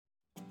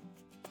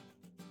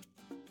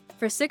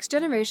For 6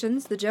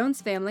 generations, the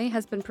Jones family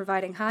has been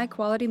providing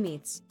high-quality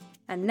meats.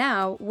 And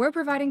now, we're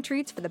providing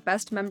treats for the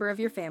best member of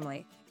your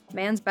family,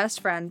 man's best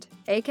friend,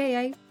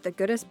 aka the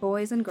goodest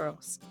boys and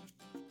girls.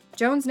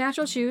 Jones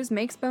Natural Chews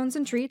makes bones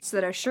and treats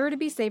that are sure to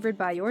be savored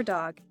by your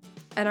dog,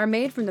 and are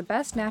made from the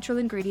best natural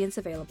ingredients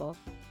available.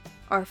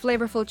 Our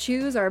flavorful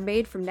chews are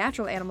made from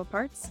natural animal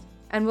parts,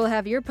 and will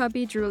have your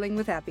puppy drooling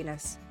with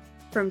happiness.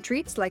 From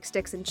treats like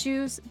sticks and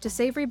chews to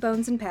savory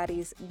bones and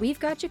patties, we've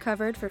got you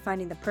covered for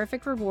finding the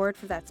perfect reward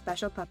for that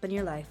special pup in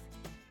your life.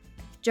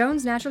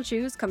 Jones Natural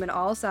Chews come in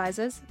all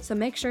sizes, so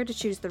make sure to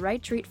choose the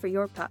right treat for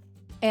your pup.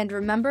 And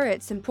remember,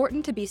 it's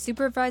important to be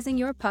supervising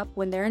your pup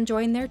when they're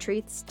enjoying their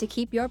treats to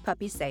keep your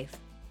puppy safe.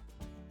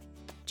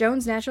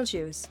 Jones Natural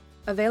Chews,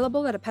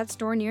 available at a pet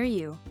store near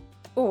you.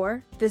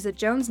 Or visit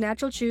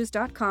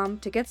jonesnaturalchews.com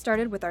to get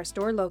started with our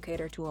store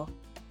locator tool.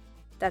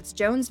 That's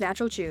Jones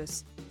Natural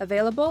Chews,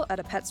 available at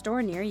a pet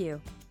store near you.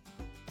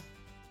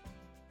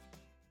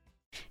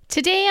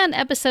 Today on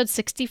episode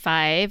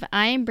 65,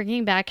 I am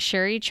bringing back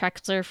Sherry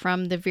Trexler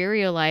from The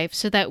Vireo Life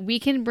so that we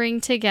can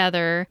bring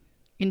together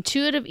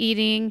intuitive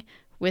eating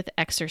with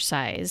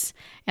exercise.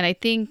 And I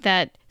think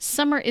that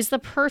summer is the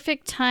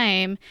perfect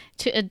time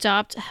to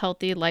adopt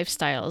healthy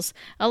lifestyles.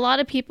 A lot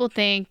of people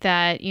think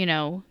that,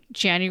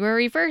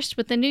 January 1st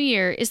with the new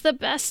year is the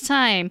best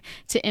time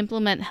to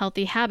implement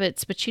healthy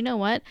habits. But you know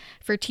what?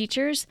 For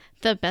teachers,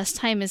 the best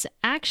time is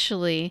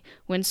actually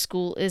when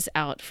school is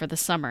out for the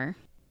summer.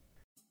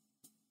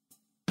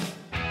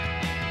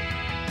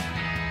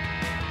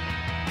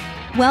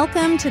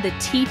 Welcome to the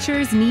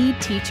Teachers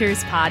Need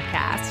Teachers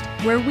podcast,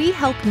 where we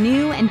help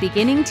new and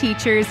beginning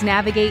teachers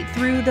navigate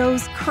through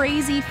those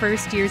crazy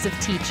first years of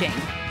teaching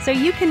so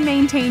you can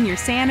maintain your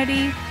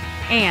sanity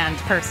and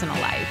personal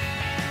life.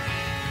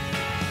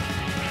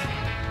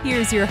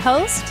 Here's your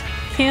host,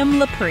 Kim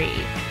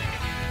Laprie.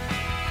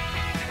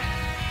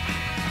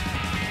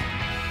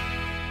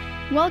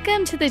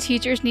 Welcome to the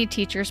Teachers Need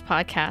Teachers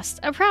podcast,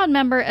 a proud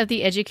member of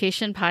the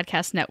Education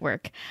Podcast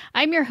Network.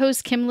 I'm your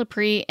host, Kim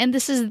Laprie, and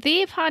this is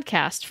the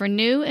podcast for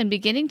new and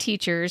beginning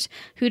teachers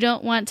who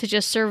don't want to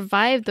just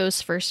survive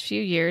those first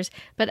few years,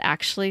 but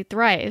actually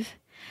thrive.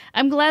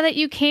 I'm glad that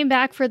you came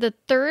back for the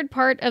third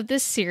part of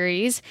this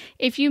series.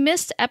 If you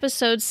missed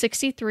episodes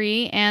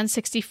 63 and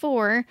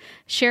 64,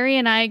 Sherry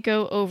and I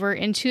go over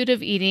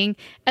intuitive eating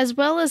as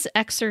well as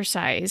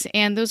exercise,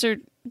 and those are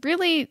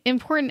really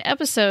important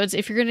episodes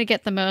if you're going to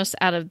get the most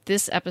out of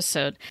this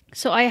episode.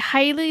 So I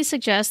highly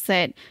suggest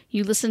that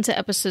you listen to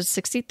episode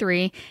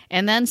 63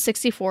 and then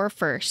 64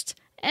 first,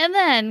 and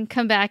then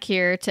come back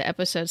here to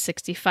episode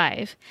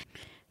 65.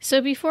 So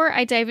before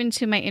I dive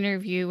into my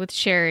interview with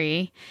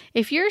Sherry,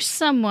 if you're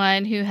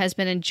someone who has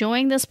been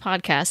enjoying this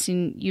podcast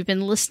and you've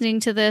been listening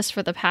to this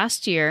for the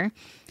past year,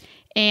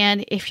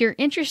 and if you're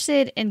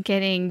interested in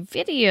getting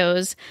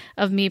videos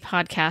of me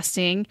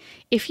podcasting,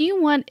 if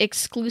you want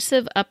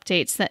exclusive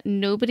updates that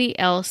nobody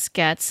else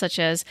gets, such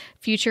as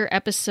future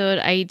episode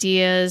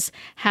ideas,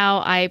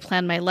 how I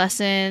plan my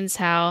lessons,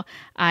 how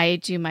I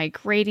do my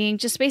grading,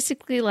 just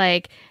basically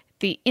like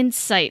the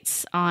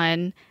insights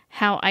on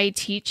how I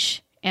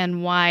teach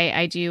and why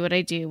I do what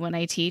I do when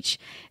I teach,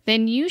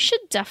 then you should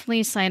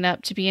definitely sign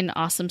up to be an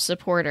awesome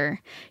supporter.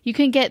 You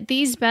can get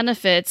these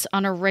benefits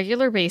on a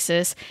regular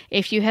basis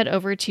if you head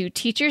over to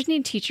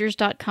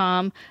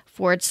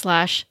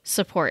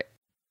teachersneedteachers.com/support.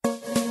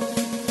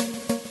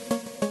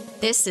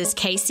 This is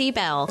Casey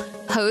Bell,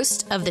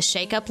 host of the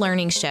Shake Up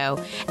Learning Show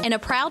and a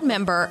proud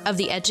member of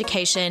the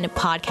Education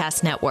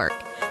Podcast Network,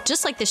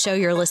 just like the show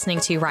you're listening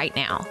to right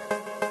now.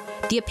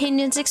 The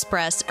opinions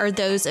expressed are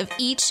those of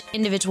each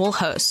individual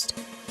host.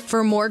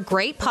 For more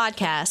great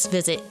podcasts,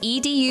 visit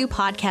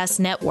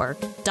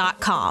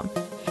edupodcastnetwork.com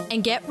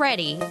and get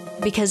ready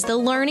because the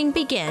learning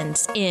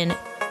begins in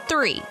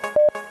 3,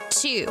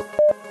 2,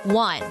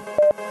 1.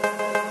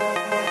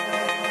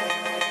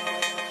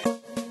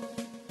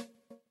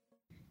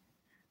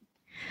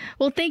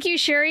 Well, thank you,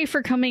 Sherry,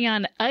 for coming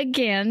on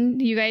again.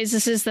 You guys,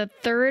 this is the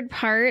third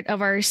part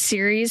of our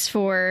series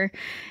for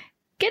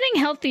getting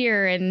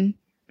healthier and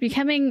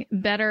becoming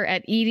better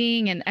at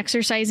eating and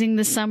exercising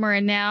this summer.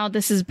 And now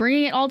this is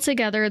bringing it all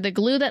together, the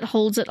glue that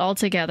holds it all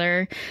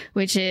together,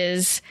 which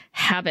is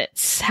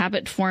habits,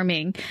 habit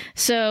forming.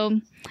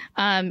 So,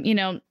 I'm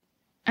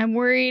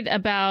worried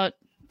about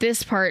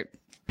this part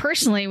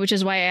personally, which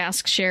is why I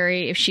asked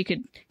Sherry if she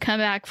could come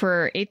back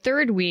for a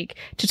third week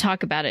to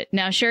talk about it.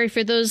 Now, Sherry,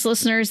 for those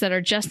listeners that are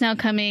just now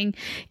coming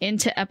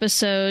into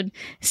episode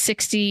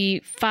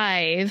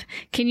 65,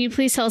 can you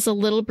please tell us a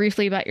little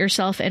briefly about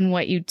yourself and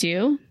what you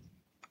do?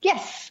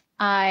 Yes,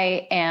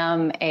 I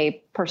am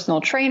a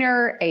personal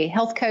trainer, a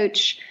health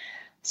coach,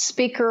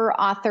 speaker,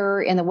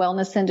 author in the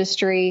wellness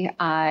industry.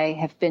 I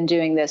have been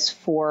doing this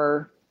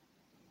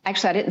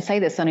actually, I didn't say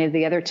this on any of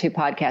the other 2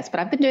 podcasts,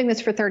 but I've been doing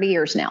this for 30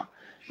 years now.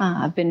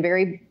 I've been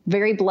very,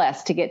 very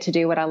blessed to get to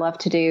do what I love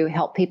to do,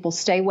 help people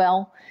stay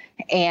well.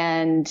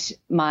 And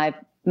my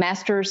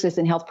master's is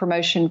in health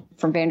promotion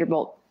from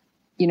Vanderbilt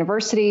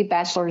University.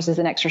 Bachelor's is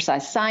in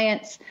exercise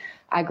science.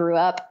 I grew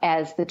up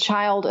as the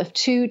child of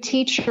 2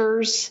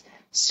 teachers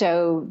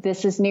So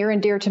this is near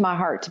and dear to my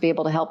heart to be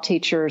able to help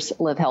teachers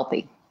live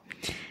healthy.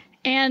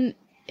 And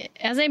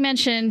as I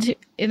mentioned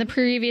in the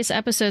previous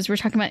episodes, we're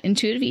talking about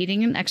intuitive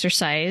eating and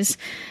exercise.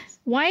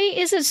 Why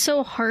is it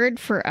so hard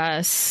for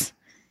us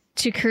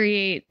to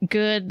create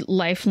good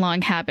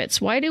lifelong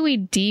habits? Why do we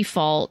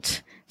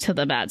default to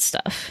the bad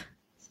stuff?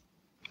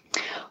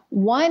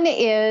 One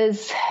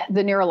is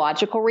the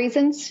neurological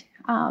reasons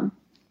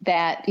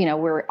that,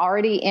 we're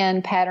already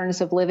in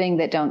patterns of living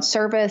that don't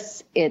serve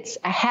us. It's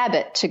a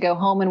habit to go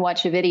home and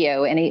watch a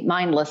video and eat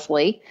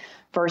mindlessly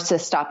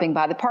versus stopping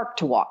by the park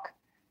to walk.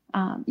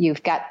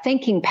 You've got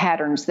thinking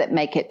patterns that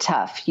make it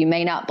tough. You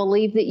may not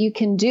believe that you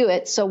can do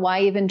it, so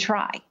why even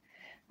try?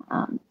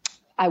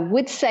 I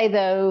would say,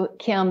 though,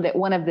 Kim, that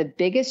one of the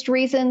biggest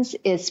reasons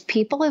is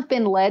people have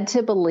been led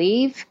to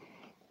believe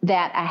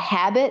that a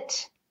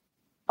habit.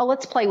 Oh,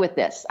 let's play with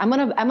this. I'm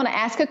going to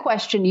ask a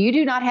question. You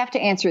do not have to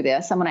answer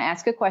this. I'm going to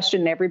ask a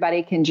question and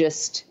everybody can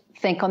just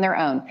think on their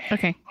own.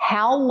 Okay.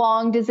 How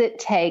long does it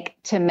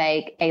take to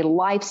make a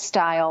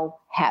lifestyle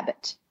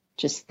habit?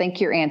 Just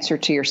think your answer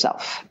to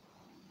yourself.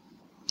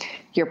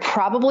 You're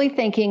probably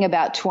thinking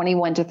about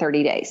 21 to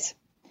 30 days.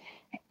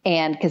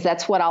 And because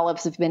that's what all of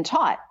us have been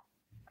taught.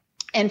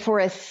 And for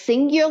a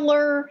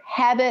singular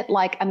habit,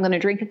 like I'm going to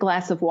drink a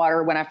glass of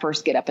water when I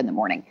first get up in the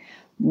morning,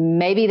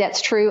 maybe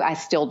that's true. I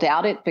still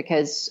doubt it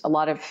because a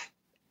lot of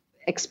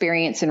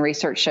experience and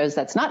research shows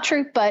that's not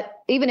true. But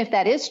even if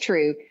that is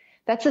true,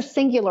 that's a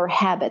singular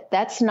habit.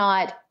 That's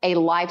not a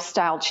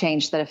lifestyle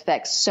change that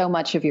affects so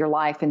much of your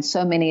life and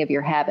so many of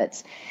your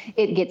habits.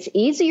 It gets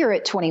easier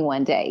at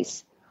 21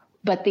 days,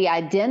 but the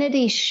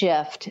identity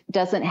shift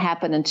doesn't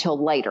happen until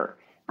later.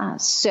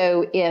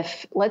 So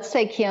if, let's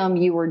say, Kim,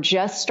 you were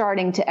just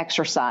starting to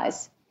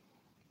exercise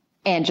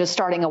and just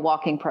starting a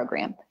walking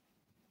program,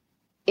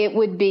 it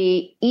would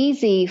be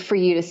easy for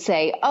you to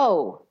say,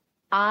 oh,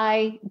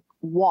 I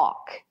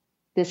walk.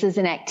 This is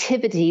an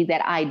activity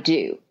that I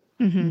do.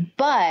 Mm-hmm.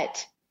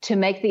 But to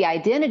make the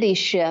identity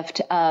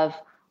shift of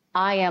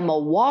I am a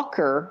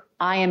walker,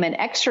 I am an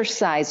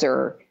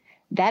exerciser,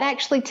 that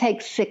actually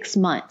takes 6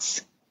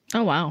 months.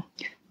 Oh, wow.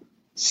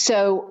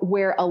 So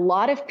where a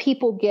lot of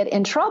people get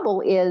in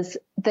trouble is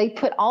they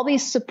put all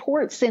these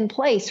supports in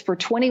place for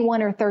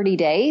 21 or 30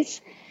 days.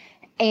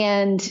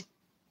 And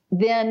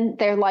then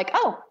they're like,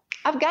 oh,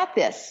 I've got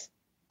this.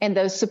 And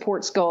those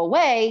supports go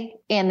away.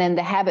 And then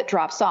the habit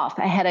drops off.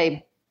 I had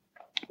a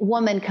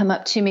woman come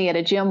up to me at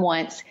a gym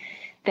once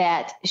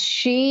that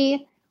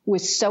she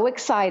was so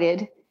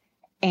excited.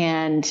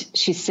 And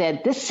she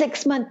said, this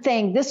 6-month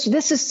thing,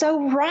 this is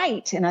so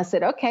right. And I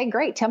said, okay,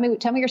 great. Tell me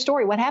your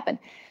story. What happened?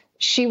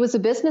 She was a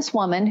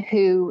businesswoman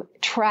who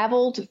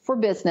traveled for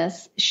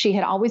business. She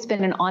had always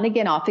been an on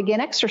again, off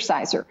again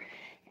exerciser.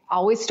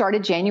 Always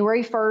started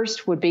January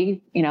 1st, would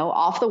be,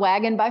 off the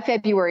wagon by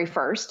February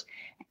 1st.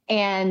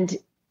 And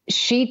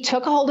she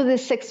took a hold of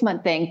this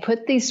 6-month thing,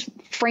 put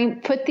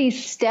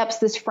these steps,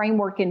 this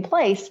framework in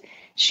place.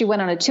 She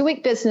went on a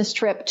 2-week business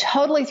trip,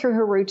 totally threw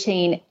her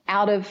routine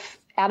out of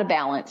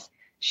balance.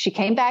 She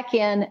came back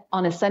in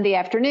on a Sunday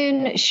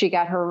afternoon. She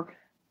got her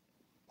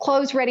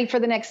clothes ready for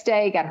the next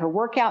day, got her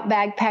workout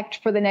bag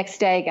packed for the next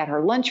day, got her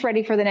lunch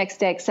ready for the next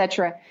day,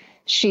 etc.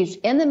 She's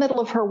in the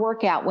middle of her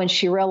workout when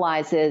she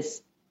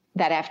realizes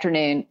that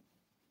afternoon,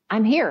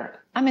 I'm here.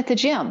 I'm at the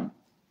gym.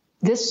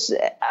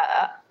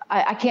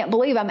 I can't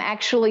believe I'm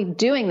actually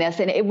doing this.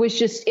 And it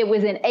was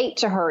innate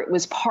to her. It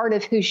was part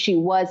of who she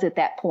was at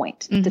that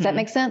point. Mm-hmm. Does that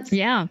make sense?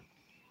 Yeah.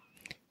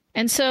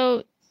 And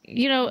so,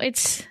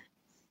 it's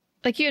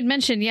like you had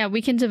mentioned,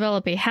 we can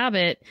develop a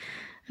habit,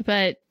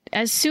 but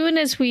as soon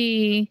as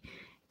we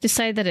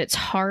decide that it's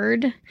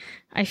hard,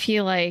 I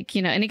feel like,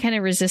 any kind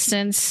of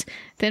resistance,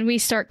 then we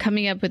start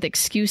coming up with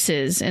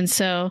excuses. And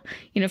so,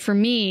 for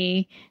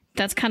me,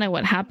 that's kind of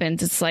what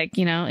happens. It's like, I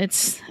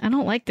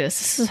don't like this.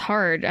 This is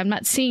hard. I'm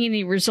not seeing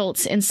any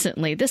results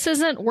instantly. This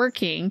isn't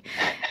working.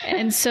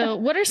 And so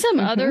what are some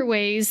other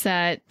ways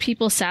that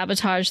people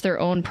sabotage their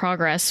own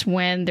progress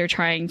when they're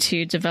trying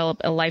to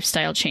develop a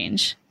lifestyle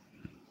change?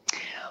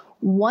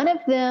 One of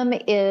them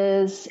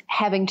is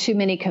having too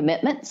many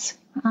commitments.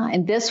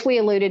 And this we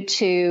alluded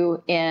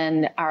to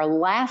in our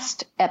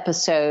last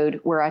episode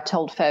where I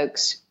told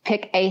folks,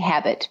 pick a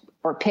habit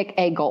or pick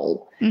a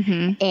goal.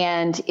 Mm-hmm.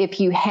 And if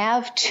you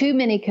have too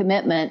many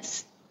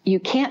commitments, you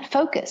can't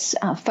focus.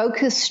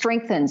 Focus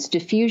strengthens,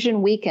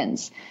 diffusion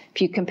weakens.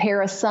 If you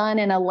compare a sun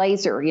and a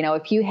laser,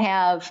 if you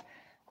have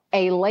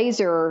a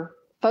laser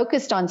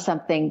focused on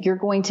something, you're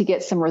going to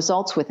get some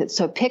results with it.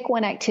 So pick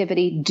one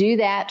activity, do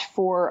that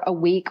for a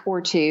week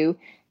or two,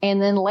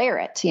 and then layer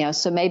it.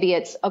 So maybe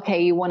it's,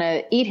 okay, you want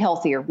to eat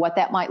healthier. What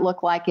that might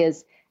look like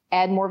is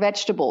add more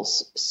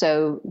vegetables.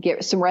 So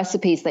get some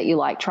recipes that you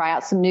like, try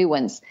out some new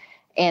ones.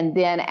 And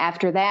then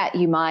after that,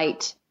 you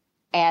might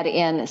add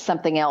in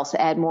something else,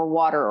 add more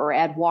water or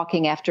add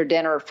walking after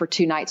dinner for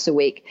 2 nights a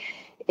week.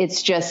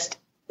 It's just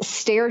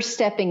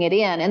stair-stepping it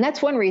in. And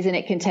that's one reason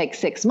it can take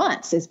 6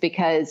 months is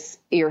because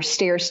you're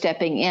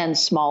stair-stepping in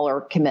smaller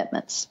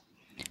commitments.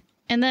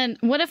 And then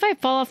what if I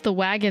fall off the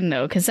wagon,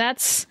 though? Because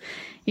that's,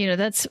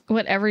 that's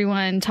what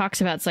everyone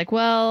talks about. It's like,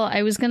 well,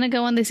 I was going to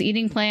go on this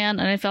eating plan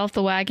and I fell off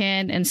the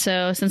wagon. And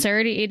so since I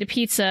already ate a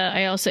pizza,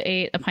 I also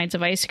ate a pint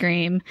of ice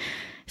cream.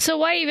 So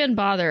why even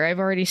bother? I've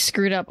already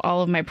screwed up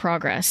all of my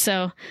progress.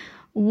 So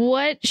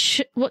what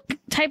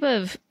type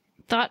of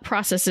thought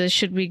processes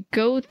should we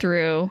go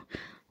through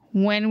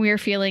when we're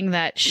feeling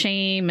that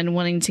shame and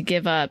wanting to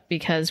give up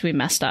because we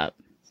messed up?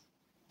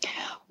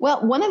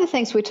 Well, one of the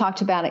things we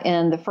talked about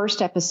in the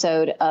first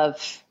episode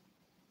of,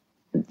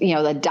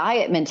 the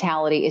diet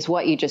mentality is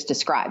what you just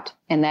described.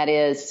 And that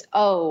is,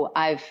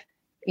 I've,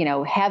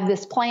 have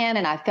this plan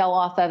and I fell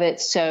off of it,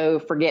 so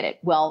forget it.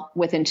 Well,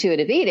 with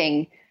intuitive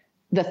eating,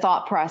 the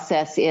thought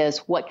process is,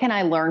 what can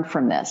I learn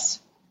from this?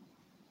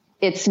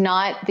 It's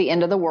not the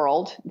end of the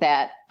world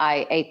that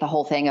I ate the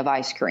whole thing of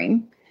ice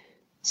cream.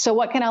 So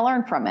what can I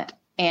learn from it?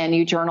 And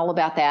you journal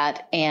about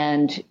that,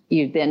 and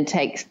you then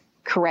take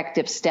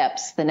corrective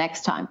steps the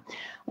next time.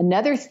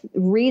 Another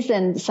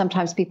reason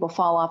sometimes people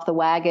fall off the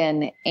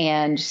wagon,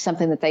 and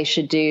something that they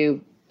should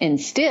do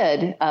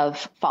instead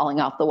of falling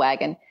off the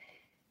wagon,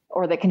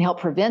 or that can help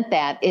prevent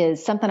that,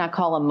 is something I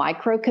call a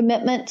micro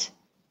commitment.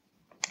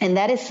 And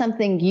that is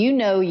something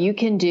you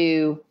can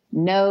do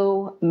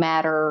no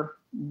matter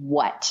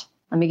what.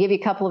 Let me give you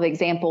a couple of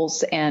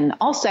examples, and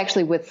also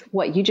actually with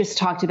what you just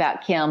talked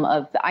about, Kim,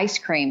 of the ice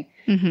cream.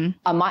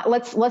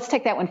 Mm-hmm. Let's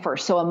take that one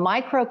first. So a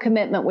micro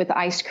commitment with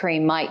ice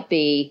cream might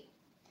be,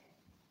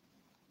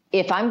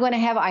 if I'm going to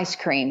have ice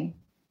cream,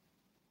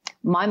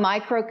 my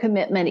micro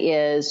commitment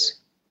is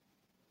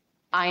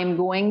I'm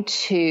going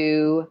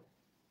to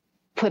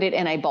put it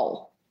in a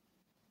bowl.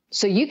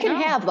 So you can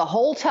have the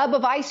whole tub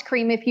of ice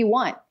cream if you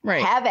want.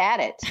 Right. Have at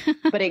it,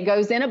 but it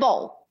goes in a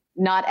bowl,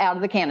 not out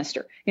of the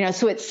canister.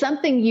 So it's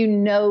something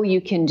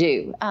you can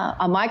do.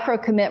 A micro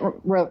commitment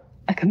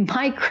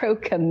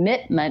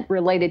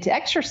related to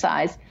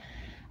exercise.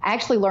 I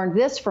actually learned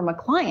this from a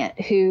client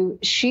who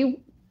she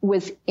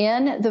was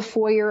in the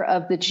foyer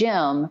of the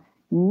gym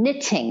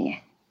knitting.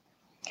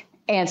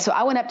 And so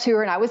I went up to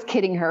her and I was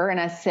kidding her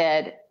and I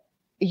said,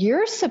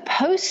 "You're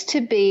supposed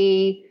to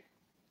be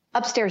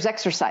upstairs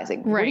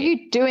exercising. Right. What are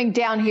you doing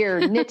down here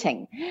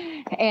knitting?"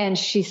 And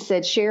she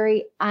said,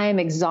 "Sherry, I am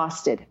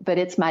exhausted, but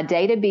it's my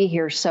day to be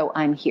here, so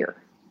I'm here."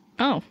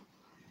 Oh.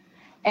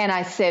 And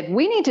I said,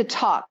 "We need to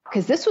talk,"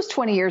 because this was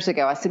 20 years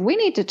ago. I said, "We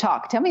need to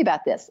talk. Tell me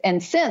about this."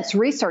 And since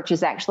research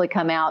has actually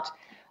come out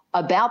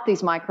about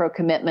these micro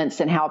commitments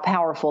and how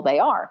powerful they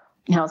are.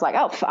 And I was like,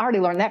 I already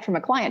learned that from a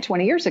client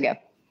 20 years ago.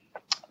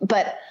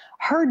 But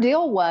her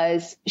deal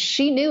was,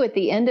 she knew at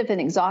the end of an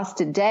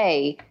exhausted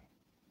day.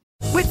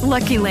 With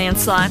Lucky Land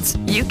Slots,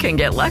 you can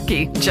get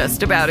lucky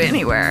just about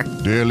anywhere.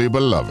 Dearly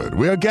beloved,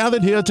 we are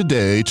gathered here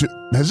today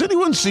to... Has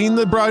anyone seen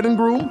the bride and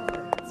groom?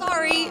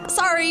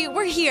 Sorry,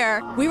 we're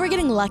here. We were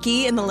getting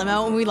lucky in the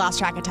limo and we lost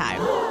track of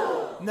time.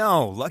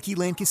 No, Lucky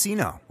Land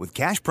Casino, with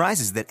cash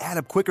prizes that add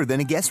up quicker than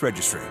a guest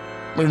registry.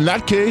 In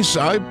that case,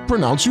 I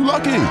pronounce you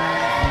lucky.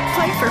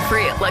 Play for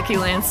free at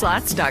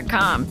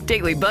LuckyLandSlots.com.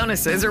 Daily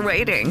bonuses are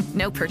waiting.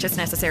 No purchase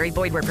necessary.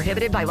 Void where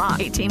prohibited by law.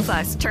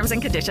 18+. Terms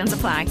and conditions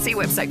apply. See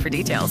website for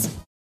details.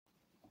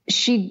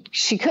 She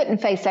couldn't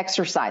face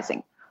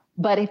exercising,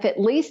 but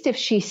if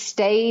she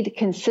stayed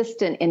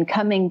consistent in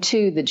coming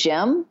to the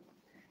gym,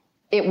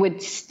 it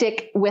would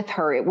stick with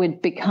her. It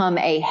would become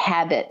a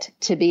habit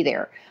to be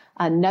there.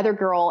 Another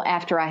girl,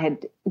 after I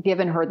had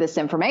given her this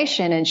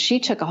information and she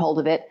took a hold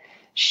of it,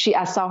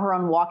 I saw her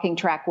on walking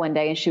track one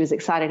day and she was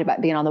excited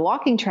about being on the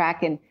walking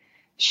track. And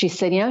she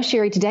said,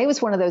 Sherry, today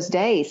was one of those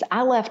days.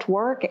 I left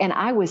work and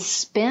I was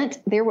spent.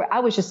 I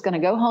was just going to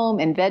go home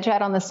and veg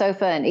out on the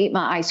sofa and eat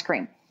my ice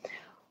cream.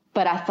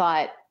 But I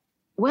thought,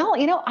 well,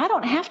 I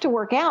don't have to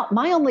work out.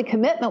 My only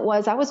commitment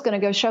was I was going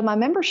to go show my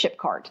membership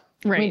card.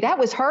 Right. I mean, that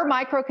was her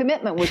micro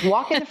commitment, was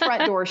walk in the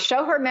front door,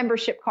 show her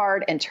membership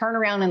card and turn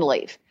around and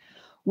leave.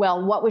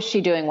 Well, what was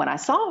she doing when I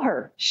saw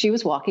her? She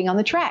was walking on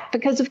the track,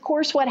 because of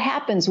course, what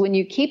happens when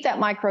you keep that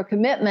micro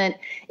commitment,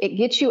 it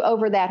gets you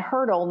over that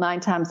hurdle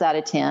 9 times out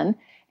of 10.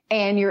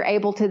 And you're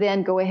able to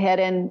then go ahead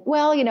and,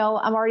 well,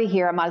 I'm already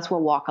here. I might as well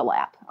walk a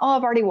lap. Oh,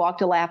 I've already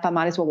walked a lap. I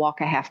might as well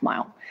walk a half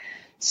mile.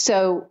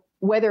 So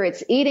whether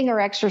it's eating or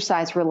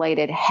exercise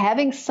related,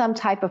 having some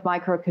type of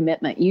micro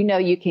commitment,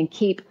 you can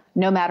keep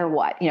no matter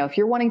what. If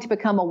you're wanting to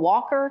become a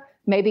walker,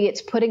 maybe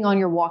it's putting on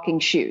your walking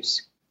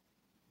shoes.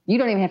 You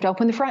don't even have to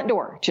open the front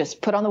door.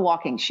 Just put on the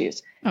walking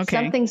shoes. Okay.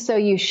 Something so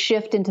you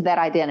shift into that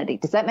identity.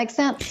 Does that make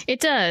sense? It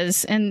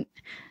does. And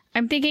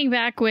I'm thinking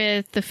back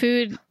with the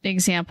food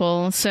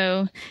example.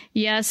 So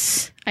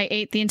yes, I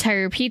ate the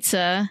entire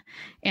pizza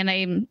and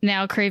I'm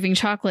now craving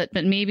chocolate,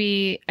 but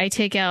maybe I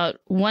take out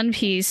one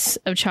piece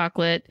of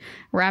chocolate,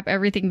 wrap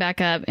everything back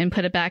up and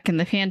put it back in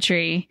the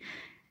pantry.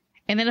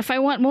 And then if I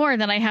want more,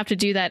 then I have to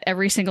do that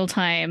every single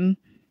time.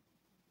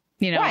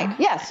 Right.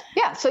 Yes.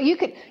 Yeah. So you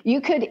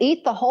could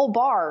eat the whole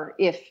bar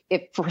if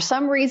for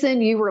some reason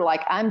you were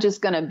like, I'm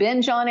just going to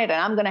binge on it and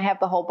I'm going to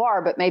have the whole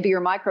bar. But maybe your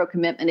micro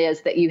commitment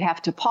is that you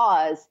have to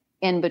pause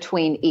in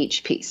between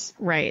each piece.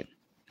 Right.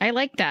 I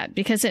like that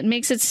because it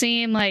makes it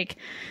seem like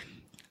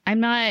I'm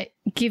not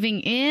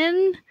giving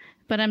in,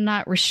 but I'm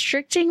not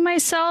restricting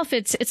myself.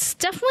 It's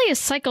definitely a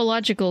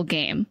psychological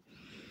game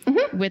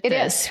with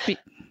this.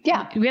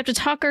 Yeah. We have to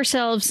talk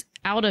ourselves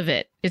out of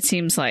it, it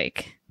seems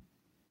like.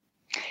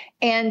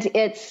 And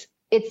it's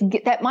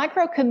that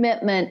micro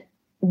commitment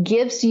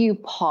gives you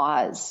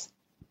pause.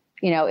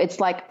 It's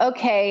like,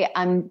 okay,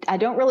 I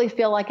don't really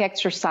feel like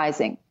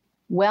exercising.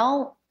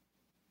 Well,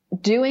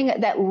 doing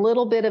that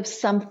little bit of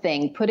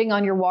something, putting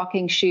on your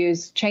walking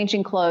shoes,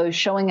 changing clothes,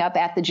 showing up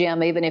at the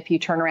gym, even if you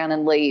turn around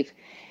and leave,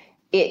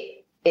 it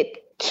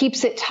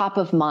keeps it top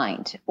of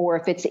mind. Or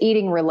if it's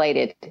eating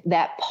related,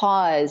 that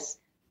pause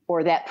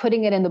or that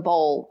putting it in the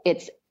bowl,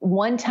 it's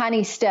one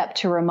tiny step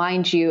to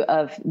remind you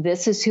of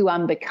this is who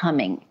I'm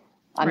becoming.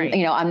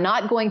 I'm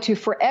not going to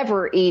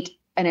forever eat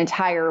an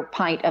entire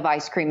pint of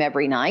ice cream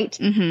every night.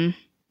 Mm-hmm.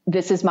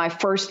 This is my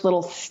first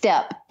little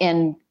step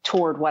in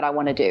toward what I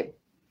want to do.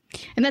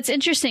 And that's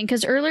interesting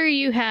because earlier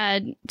you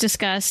had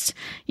discussed,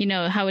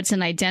 how it's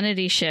an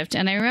identity shift.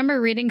 And I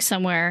remember reading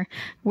somewhere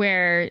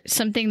where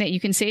something that you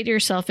can say to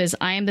yourself is,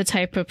 I am the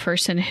type of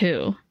person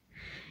who.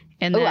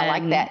 And then, I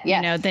like that.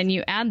 Yes. Then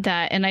you add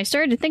that. And I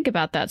started to think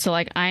about that. So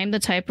like, I am the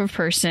type of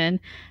person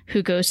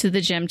who goes to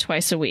the gym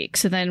twice a week.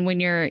 So then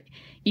when you're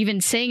even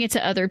saying it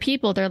to other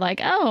people, they're like,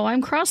 oh,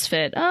 I'm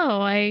CrossFit.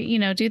 Oh, I,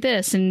 do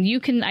this. And you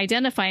can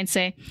identify and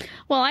say,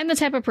 well, I'm the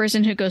type of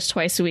person who goes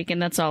twice a week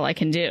and that's all I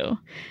can do.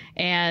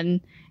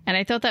 And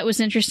I thought that was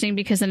interesting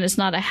because then it's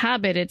not a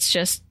habit. It's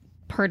just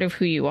part of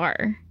who you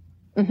are.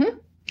 Mm-hmm.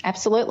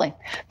 Absolutely.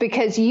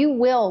 Because you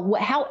will,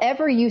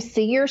 however you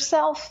see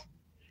yourself,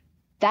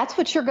 that's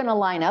what you're going to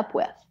line up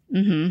with.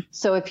 Mm-hmm.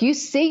 So if you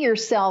see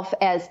yourself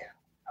as,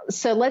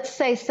 so let's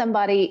say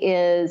somebody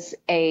is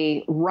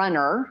a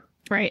runner.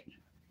 Right.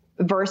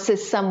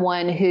 Versus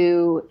someone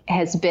who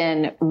has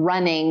been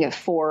running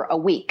for a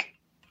week.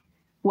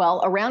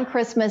 Well, around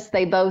Christmas,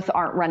 they both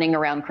aren't running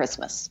around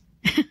Christmas.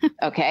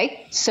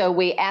 Okay. So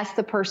we ask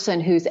the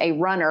person who's a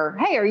runner,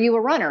 hey, are you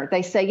a runner?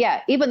 They say,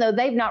 yeah, even though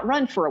they've not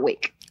run for a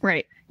week.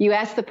 Right. You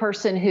ask the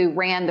person who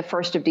ran the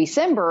 1st of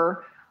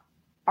December,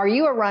 are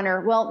you a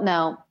runner? Well,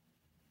 no,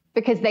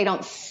 because they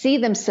don't see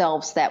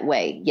themselves that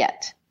way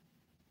yet.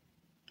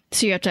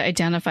 So you have to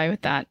identify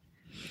with that.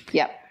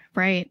 Yep.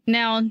 Right.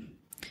 Now,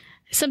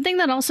 something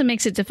that also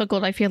makes it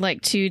difficult, I feel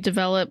like, to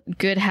develop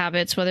good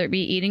habits, whether it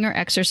be eating or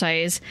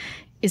exercise,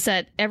 is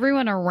that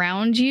everyone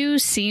around you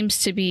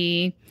seems to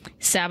be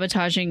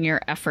sabotaging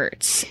your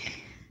efforts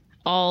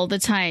all the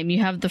time. You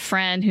have the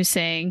friend who's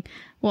saying,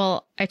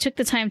 well, I took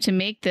the time to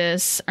make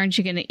this. Aren't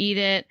you going to eat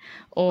it?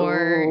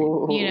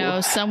 Or,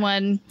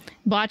 someone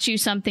bought you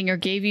something or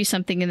gave you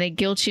something and they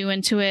guilt you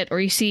into it. Or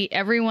you see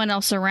everyone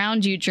else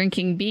around you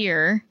drinking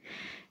beer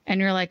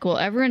and you're like, well,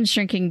 everyone's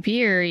drinking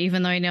beer,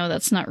 even though I know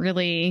that's not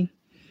really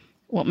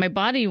what my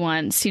body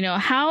wants.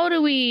 How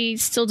do we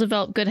still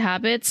develop good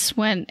habits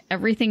when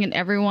everything and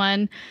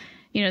everyone,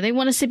 they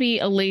want us to be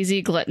a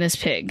lazy, gluttonous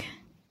pig?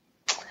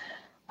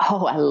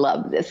 Oh, I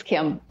love this,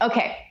 Kim.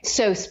 Okay.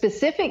 So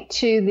specific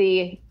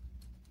to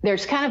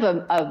there's kind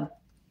of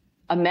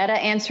a meta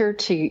answer,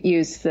 to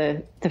use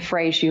the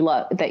phrase you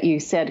love that you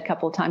said a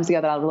couple of times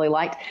ago that I really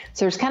liked.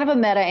 So there's kind of a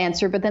meta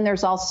answer, but then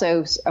there's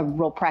also a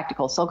real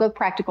practical. So I'll go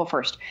practical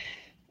first.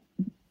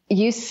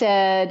 You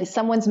said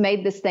someone's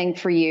made this thing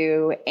for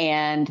you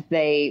and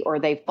they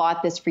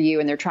bought this for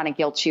you and they're trying to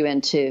guilt you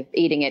into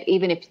eating it,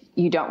 even if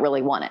you don't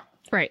really want it.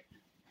 Right.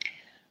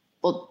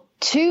 Well,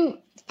 2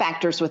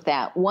 factors with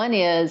that. One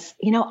is,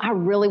 I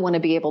really want to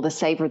be able to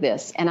savor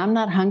this and I'm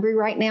not hungry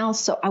right now.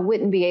 So I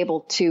wouldn't be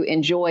able to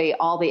enjoy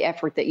all the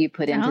effort that you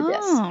put into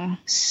this.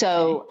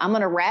 So I'm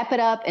going to wrap it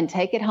up and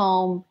take it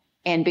home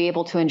and be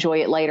able to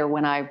enjoy it later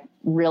when I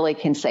really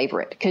can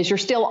savor it, because you're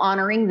still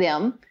honoring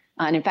them.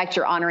 And in fact,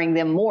 you're honoring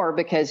them more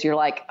because you're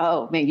like,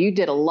 oh man, you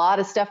did a lot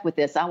of stuff with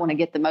this. I want to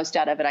get the most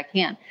out of it I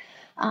can.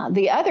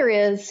 The other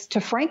is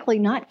to frankly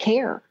not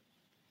care.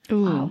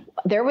 I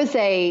was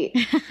at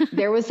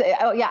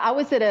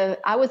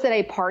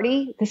a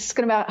party. This is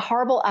going to be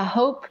horrible. I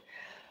hope,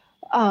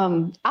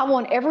 I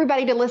want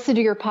everybody to listen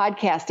to your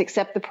podcast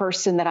except the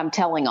person that I'm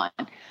telling on.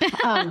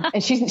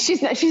 And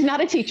she's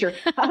not a teacher.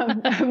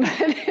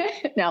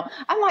 But no,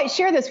 I might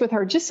share this with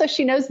her just so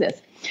she knows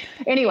this.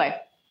 Anyway,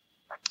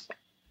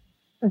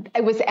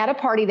 it was at a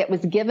party that was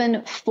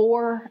given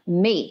for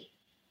me.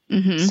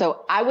 Mm-hmm.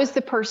 So I was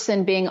the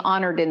person being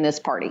honored in this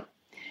party.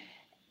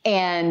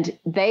 And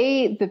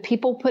the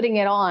people putting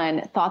it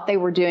on thought they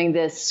were doing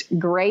this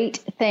great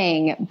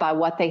thing by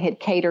what they had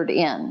catered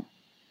in.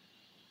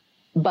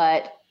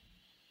 But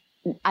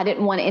I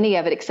didn't want any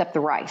of it except the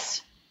rice.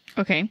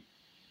 Okay.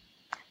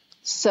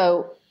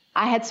 So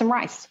I had some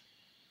rice.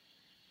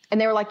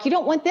 And they were like, you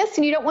don't want this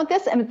and you don't want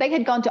this. And they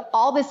had gone to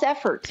all this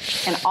effort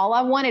and all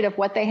I wanted of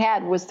what they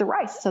had was the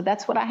rice. So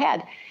that's what I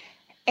had.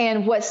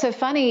 And what's so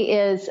funny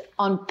is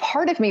on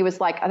part of me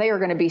was like, they are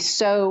going to be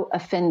so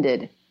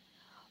offended.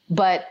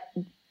 But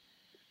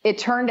it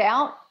turned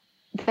out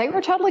they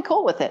were totally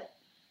cool with it.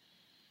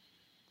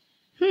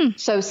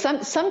 So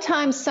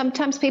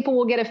sometimes people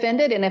will get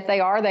offended. And if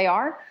they are, they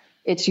are.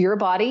 It's your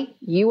body.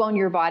 You own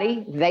your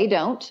body. They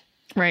don't.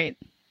 Right.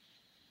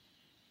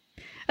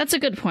 That's a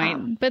good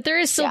point. But there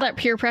is still that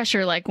peer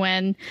pressure, like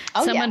when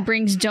someone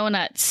brings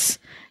donuts,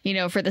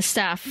 for the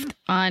staff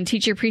on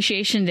Teacher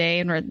Appreciation Day.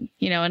 And,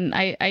 and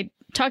I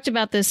talked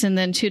about this in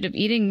the Intuitive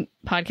Eating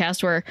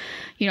podcast where,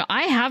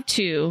 I have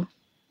to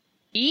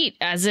eat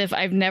as if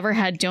I've never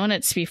had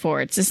donuts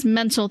before. It's this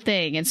mental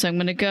thing. And so I'm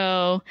going to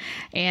go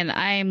and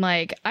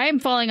I'm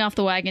falling off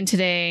the wagon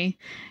today.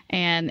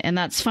 And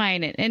that's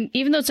fine. And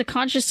even though it's a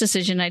conscious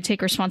decision, I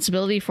take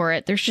responsibility for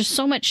it. There's just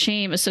so much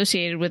shame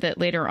associated with it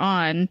later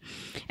on.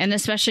 And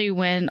especially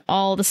when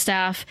all the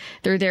staff,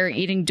 they're there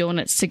eating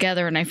donuts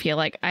together. And I feel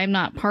like I'm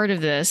not part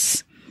of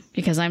this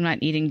because I'm not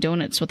eating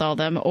donuts with all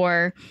them.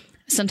 Or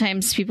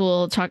sometimes people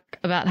will talk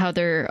about how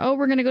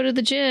we're going to go to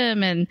the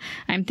gym. And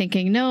I'm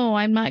thinking, no,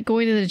 I'm not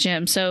going to the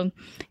gym. So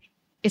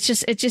it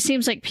just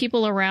seems like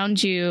people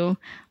around you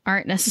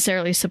aren't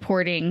necessarily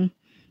supporting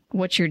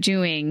what you're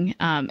doing.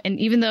 And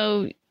even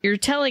though you're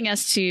telling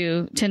us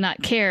to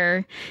not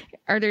care,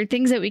 are there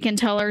things that we can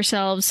tell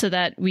ourselves so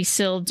that we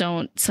still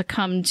don't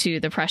succumb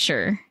to the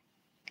pressure?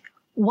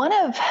 One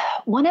of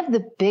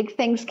the big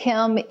things,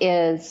 Kim,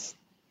 is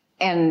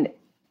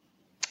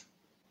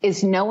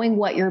knowing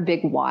what your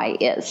big why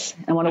is.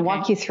 I want to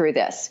walk you through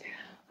this.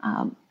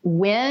 Let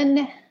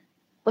me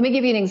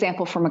give you an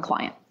example from a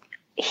client.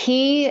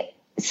 He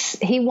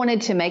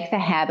wanted to make the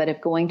habit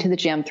of going to the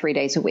gym 3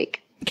 days a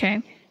week.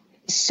 Okay.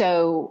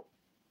 So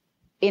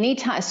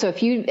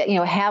if you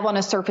have on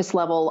a surface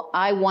level,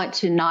 I want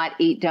to not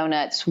eat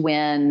donuts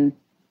when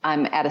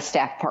I'm at a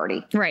staff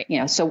party. Right.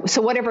 So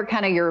whatever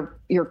kind of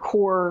your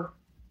core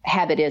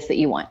habit is that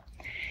you want,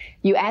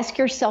 you ask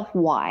yourself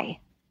why,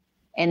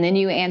 and then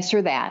you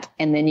answer that.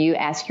 And then you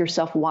ask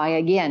yourself why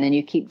again, and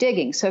you keep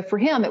digging. So for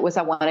him, it was,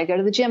 I want to go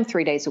to the gym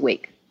 3 days a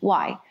week.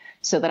 Why?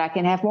 So that I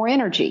can have more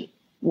energy.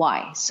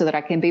 Why? So that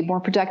I can be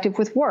more productive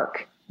with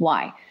work.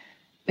 Why?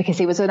 Because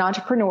he was an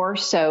entrepreneur.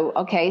 So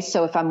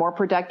if I'm more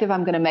productive,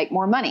 I'm going to make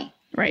more money.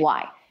 Right.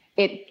 Why?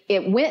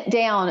 It went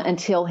down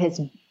until his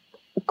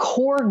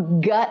core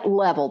gut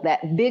level,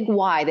 that big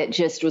why that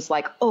just was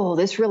like, oh,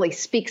 this really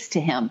speaks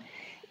to him,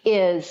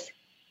 is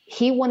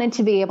he wanted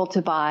to be able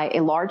to buy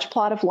a large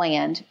plot of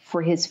land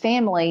for his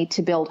family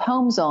to build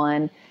homes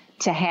on,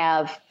 to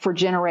have for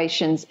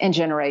generations and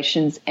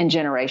generations and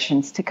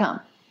generations to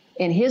come.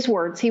 In his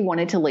words, he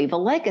wanted to leave a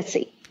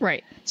legacy.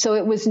 Right. So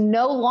it was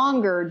no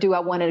longer, do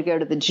I want to go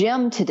to the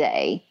gym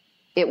today?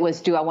 It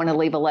was, do I want to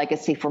leave a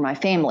legacy for my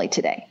family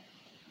today?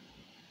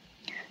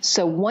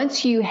 So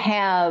once you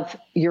have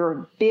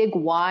your big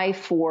why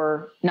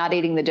for not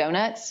eating the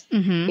donuts,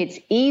 it's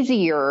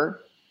easier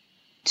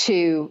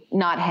to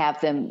not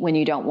have them when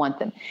you don't want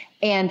them.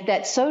 And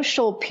that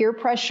social peer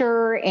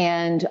pressure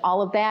and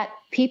all of that,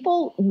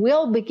 people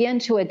will begin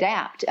to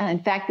adapt. In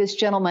fact, this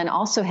gentleman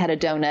also had a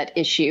donut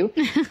issue,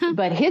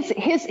 but his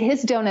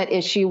donut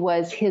issue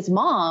was his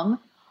mom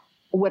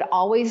would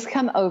always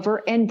come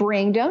over and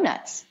bring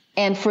donuts.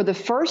 And for the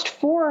first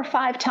 4 or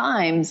 5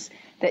 times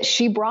that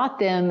she brought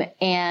them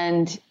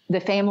and the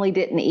family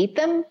didn't eat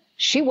them,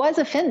 she was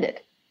offended.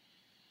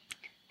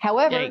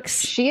 However,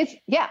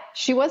 she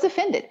was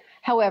offended.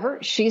 However,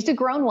 she's a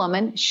grown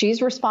woman.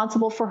 She's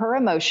responsible for her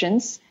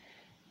emotions.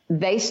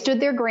 They stood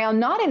their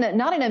ground, not in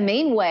a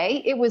mean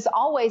way. It was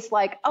always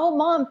like, oh,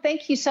 Mom,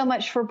 thank you so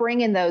much for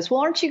bringing those. Well,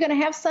 aren't you going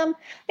to have some?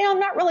 I'm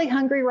not really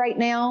hungry right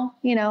now,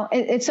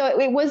 And so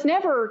it was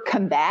never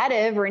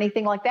combative or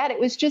anything like that. It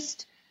was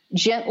just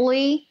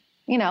gently,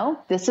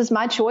 this is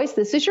my choice.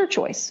 This is your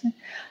choice.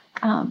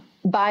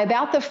 By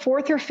about the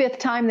 4th or 5th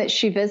time that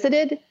she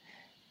visited,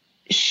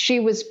 she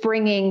was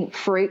bringing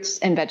fruits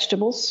and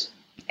vegetables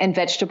and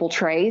vegetable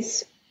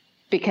trays,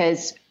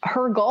 because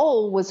her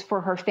goal was for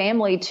her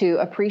family to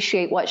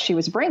appreciate what she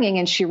was bringing.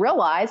 And she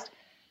realized,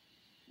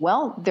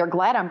 well, they're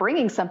glad I'm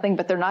bringing something,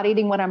 but they're not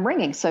eating what I'm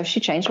bringing. So she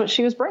changed what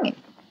she was bringing.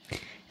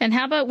 And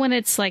how about when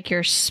it's like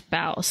your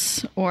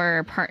spouse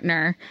or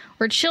partner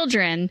or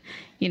children,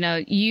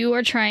 you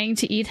are trying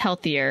to eat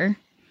healthier.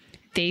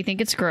 They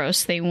think it's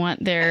gross. They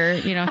want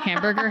their,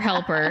 hamburger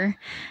helper.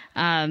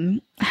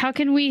 How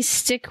can we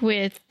stick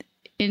with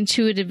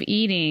intuitive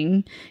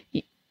eating,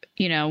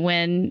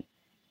 when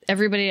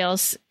everybody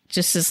else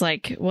just is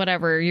like,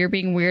 whatever, you're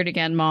being weird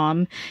again,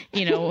 Mom.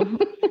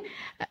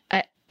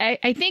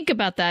 I think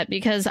about that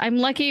because I'm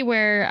lucky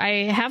where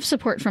I have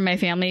support from my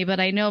family,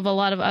 but I know of a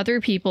lot of other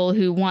people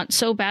who want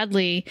so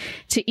badly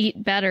to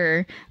eat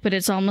better, but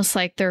it's almost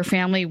like their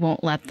family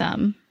won't let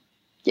them.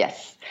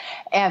 Yes.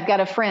 And I've got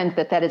a friend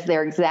that is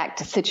their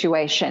exact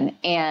situation.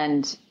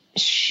 And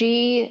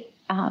she's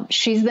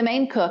the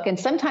main cook. And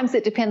sometimes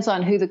it depends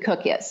on who the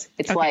cook is.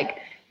 It's like,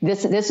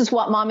 this is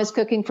what Mom is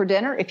cooking for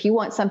dinner. If you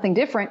want something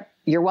different,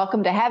 you're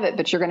welcome to have it,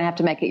 but you're going to have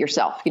to make it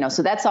yourself.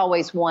 So that's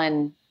always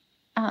one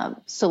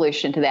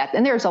solution to that.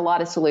 And there's a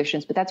lot of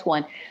solutions, but that's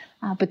one.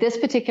 But this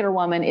particular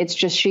woman, it's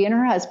just she and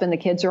her husband. The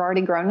kids are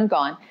already grown and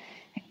gone.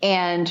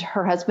 And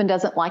her husband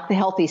doesn't like the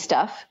healthy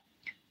stuff.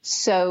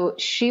 So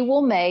she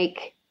will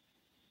make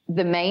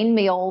the main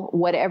meal,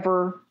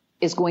 whatever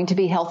is going to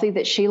be healthy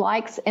that she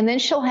likes. And then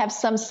she'll have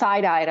some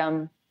side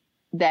item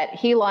that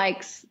he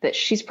likes that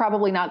she's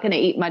probably not going to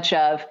eat much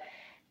of.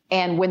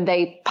 And when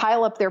they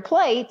pile up their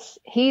plates,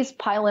 he's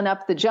piling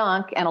up the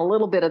junk and a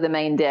little bit of the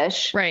main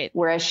dish. Right.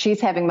 Whereas she's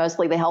having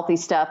mostly the healthy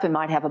stuff and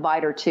might have a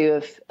bite or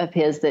two of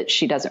his that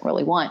she doesn't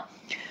really want.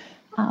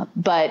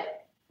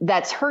 But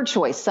that's her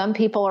choice. Some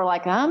people are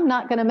like, I'm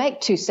not going to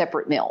make 2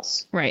 separate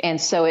meals. Right. And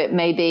so it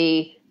may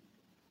be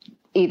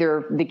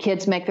either the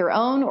kids make their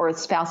own or the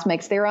spouse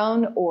makes their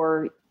own,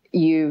 or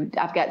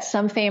I've got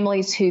some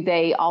families who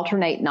they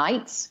alternate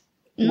nights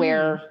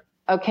where,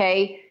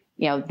 okay,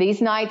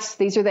 these nights,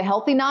 these are the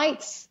healthy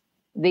nights.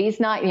 These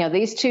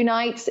 2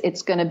 nights,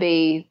 it's going to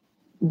be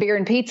beer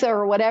and pizza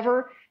or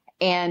whatever.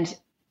 And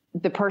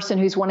the person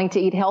who's wanting to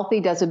eat healthy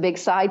does a big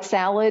side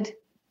salad.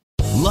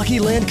 Lucky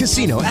Land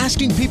Casino,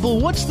 asking people,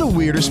 what's the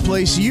weirdest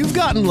place you've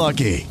gotten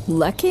lucky?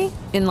 Lucky?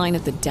 In line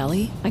at the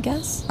deli, I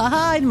guess?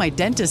 Aha, in my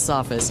dentist's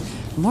office.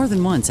 More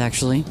than once,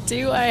 actually.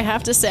 Do I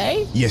have to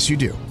say? Yes, you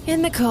do.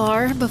 In the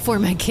car before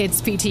my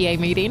kids' PTA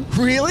meeting.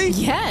 Really?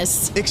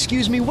 Yes.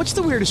 Excuse me, what's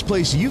the weirdest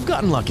place you've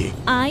gotten lucky?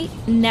 I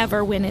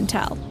never win and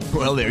tell.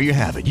 Well, there you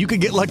have it. You can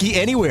get lucky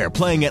anywhere,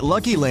 playing at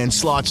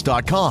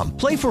LuckyLandSlots.com.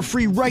 Play for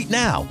free right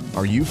now.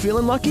 Are you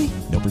feeling lucky?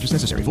 No purchase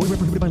necessary. Void where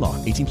prohibited by law.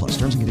 18+.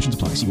 Terms and conditions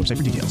apply. See website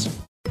for details.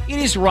 It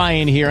is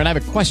Ryan here, and I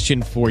have a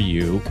question for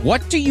you.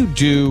 What do you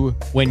do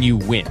when you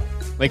win?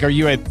 Like, are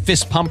you a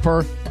fist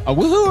pumper, a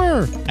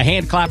woohooer, a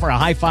hand clapper, a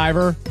high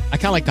fiver? I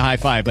kind of like the high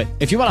five, but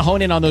if you want to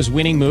hone in on those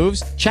winning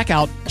moves, check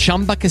out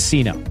Chumba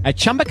Casino. At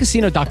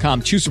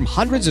ChumbaCasino.com, choose from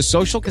hundreds of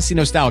social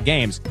casino style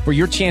games for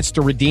your chance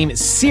to redeem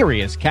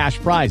serious cash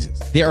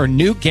prizes. There are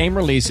new game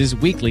releases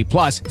weekly,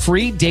 plus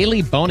free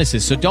daily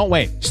bonuses. So don't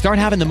wait. Start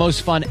having the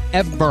most fun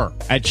ever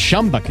at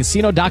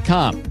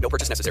ChumbaCasino.com. No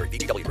purchase necessary.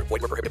 VGW. Void where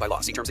prohibited by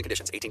law. See terms and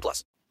conditions.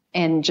 18+.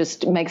 And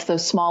just makes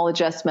those small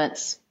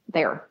adjustments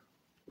there.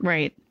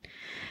 Right.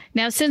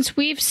 Now, since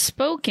we've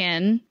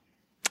spoken,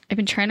 I've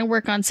been trying to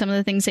work on some of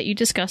the things that you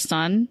discussed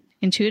on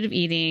intuitive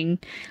eating,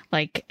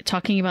 like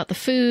talking about the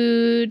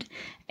food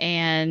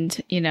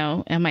and,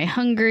 am I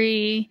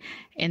hungry?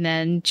 And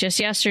then just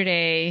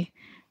yesterday,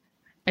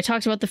 I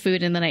talked about the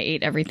food and then I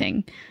ate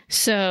everything.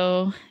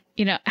 So,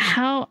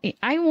 how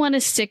I want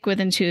to stick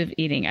with intuitive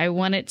eating. I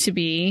want it to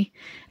be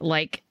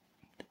like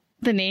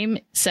the name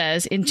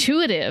says,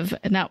 intuitive,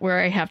 not where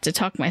I have to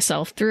talk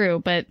myself through,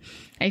 but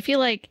I feel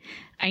like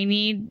I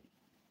need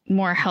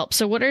more help.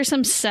 So what are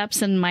some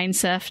steps and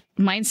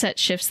mindset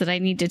shifts that I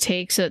need to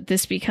take so that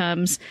this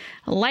becomes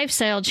a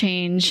lifestyle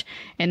change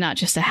and not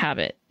just a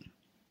habit?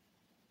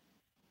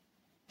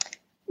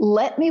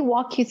 Let me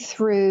walk you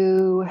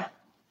through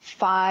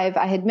 5.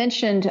 I had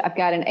mentioned I've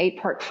got an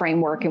 8-part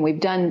framework, and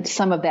we've done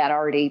some of that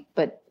already,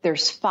 but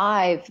there's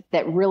 5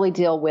 that really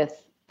deal with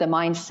the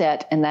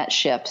mindset and that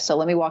shift. So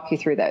let me walk you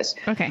through those.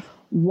 Okay.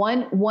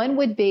 One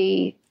would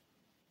be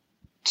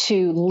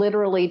to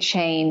literally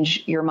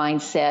change your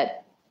mindset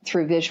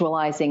through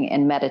visualizing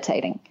and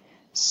meditating.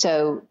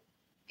 So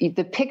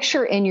the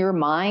picture in your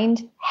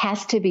mind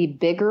has to be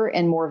bigger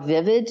and more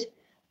vivid.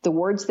 The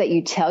words that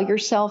you tell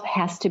yourself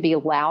has to be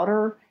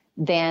louder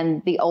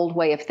than the old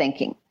way of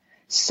thinking.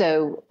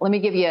 So let me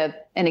give you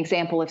an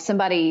example. If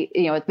somebody,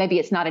 maybe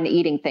it's not an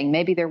eating thing,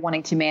 maybe they're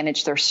wanting to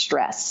manage their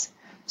stress.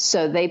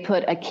 So they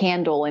put a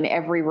candle in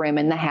every room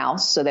in the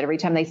house so that every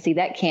time they see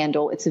that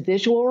candle, it's a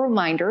visual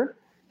reminder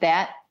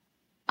that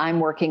I'm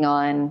working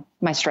on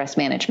my stress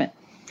management.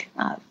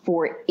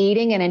 For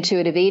eating and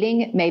intuitive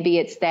eating, maybe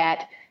it's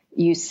that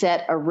you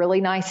set a really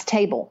nice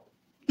table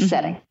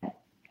setting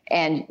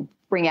and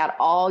bring out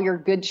all your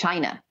good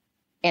china.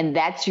 And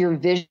that's your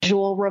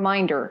visual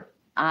reminder.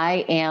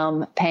 I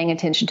am paying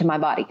attention to my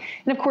body.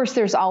 And of course,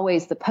 there's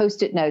always the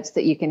Post-it notes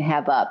that you can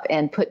have up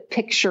and put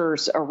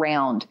pictures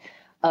around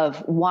of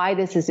why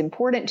this is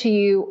important to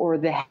you or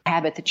the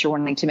habit that you're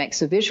wanting to make.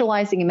 So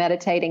visualizing and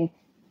meditating.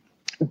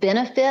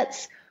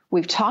 Benefits.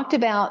 We've talked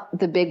about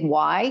the big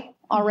why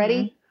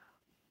already.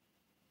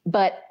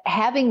 But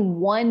having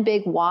one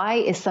big why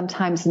is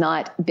sometimes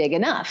not big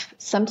enough.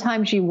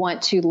 Sometimes you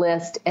want to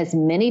list as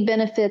many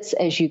benefits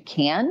as you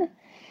can.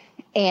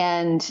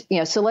 And,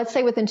 so let's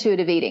say with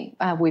intuitive eating,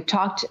 we've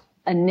talked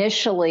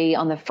initially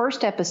on the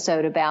first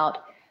episode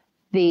about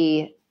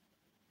the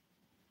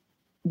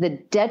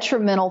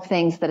detrimental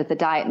things that the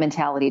diet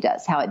mentality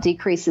does, how it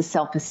decreases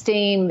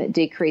self-esteem,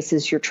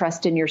 decreases your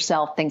trust in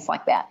yourself, things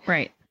like that.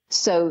 Right.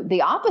 So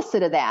the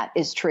opposite of that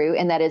is true,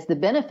 and that is the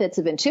benefits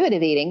of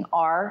intuitive eating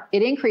are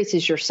it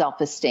increases your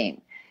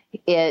self-esteem.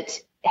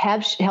 It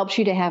helps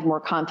you to have more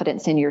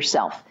confidence in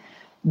yourself.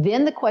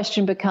 Then the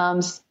question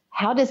becomes,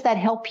 how does that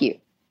help you?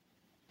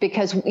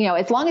 Because,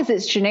 as long as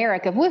it's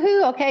generic of,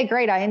 woohoo, okay,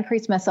 great, I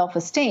increased my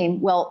self-esteem.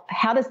 Well,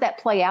 how does that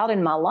play out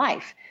in my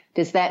life?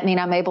 Does that mean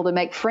I'm able to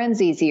make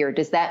friends easier?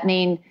 Does that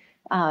mean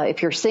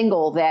if you're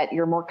single, that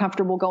you're more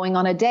comfortable going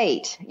on a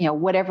date,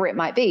 whatever it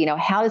might be,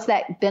 how is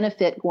that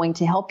benefit going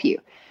to help you?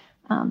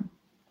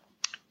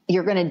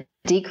 You're going to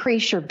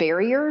decrease your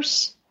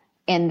barriers.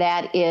 And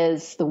that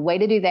is the way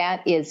to do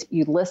that is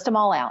you list them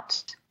all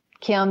out.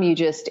 Kim,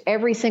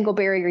 every single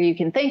barrier you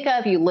can think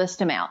of, you list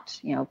them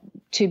out,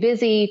 too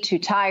busy, too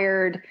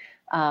tired,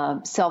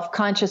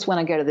 self-conscious when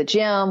I go to the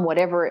gym,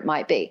 whatever it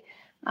might be.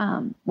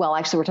 Well,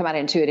 actually, we're talking about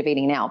intuitive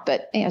eating now,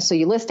 but so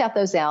you list out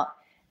those out.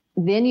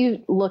 Then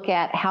you look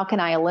at how can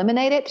I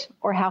eliminate it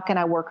or how can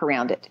I work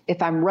around it?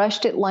 If I'm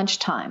rushed at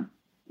lunchtime,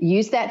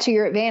 use that to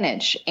your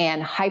advantage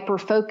and hyper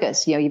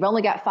focus. You've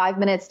only got 5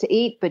 minutes to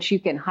eat, but you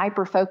can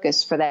hyper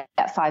focus for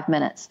that 5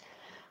 minutes.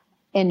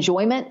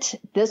 Enjoyment,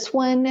 this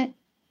one,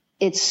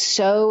 it's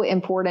so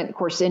important. Of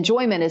course,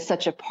 enjoyment is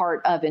such a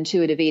part of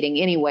intuitive eating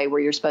anyway, where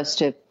you're supposed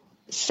to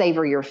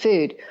savor your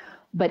food.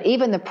 But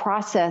even the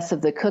process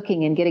of the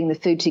cooking and getting the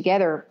food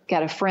together,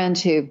 got a friend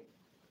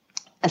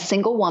a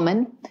single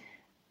woman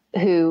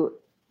who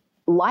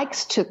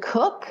likes to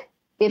cook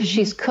if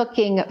she's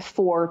cooking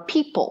for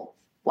people,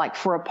 like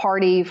for a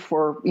party,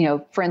 for,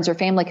 friends or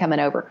family coming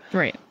over.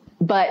 Right.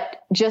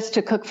 But just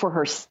to cook for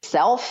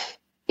herself,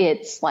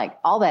 it's like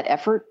all that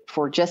effort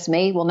for just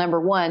me. Well, number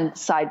one,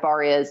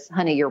 sidebar is,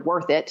 honey, you're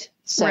worth it.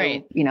 So,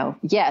 right.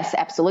 Yes,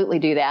 absolutely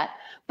do that.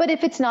 But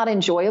if it's not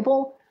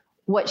enjoyable,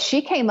 what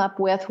she came up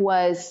with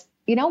was,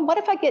 what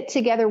if I get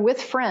together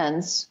with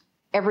friends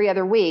every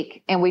other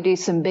week and we do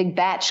some big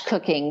batch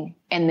cooking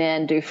and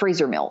then do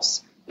freezer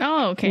meals?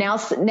 Oh, okay.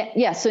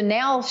 So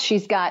now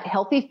she's got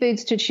healthy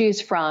foods to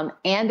choose from,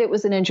 and it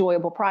was an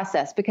enjoyable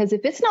process, because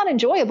if it's not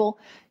enjoyable,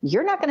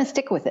 you're not going to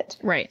stick with it.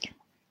 Right.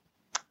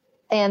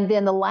 And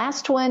then the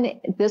last one,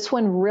 this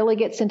one really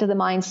gets into the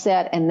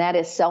mindset, and that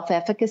is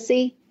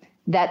self-efficacy.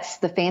 That's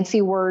the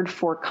fancy word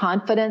for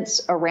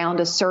confidence around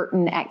a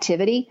certain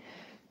activity.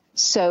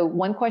 So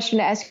one question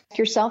to ask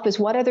yourself is,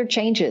 what other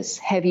changes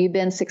have you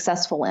been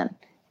successful in?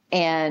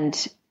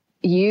 And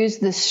use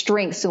the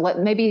strengths. So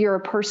maybe you're a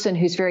person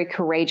who's very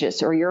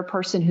courageous, or you're a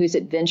person who's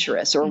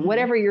adventurous, or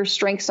whatever your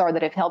strengths are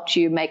that have helped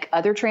you make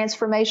other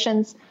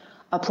transformations.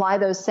 Apply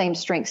those same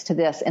strengths to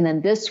this. And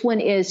then this one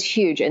is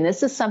huge. And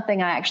this is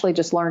something I actually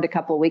just learned a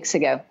couple of weeks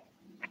ago.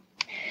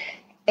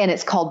 And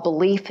it's called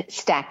belief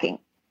stacking.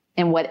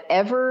 And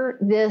whatever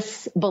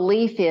this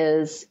belief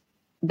is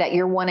that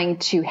you're wanting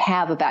to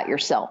have about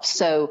yourself.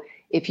 So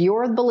if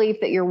your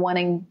belief that you're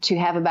wanting to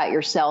have about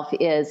yourself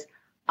is,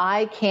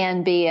 I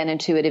can be an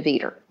intuitive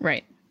eater.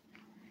 Right.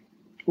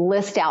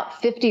 List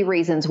out 50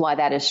 reasons why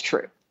that is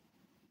true.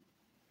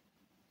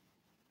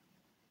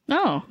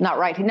 Oh, not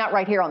right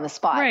here on the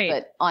spot,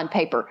 but on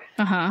paper.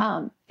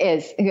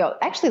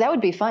 Actually, that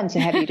would be fun to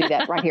have you do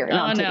that right here.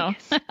 No,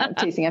 I'm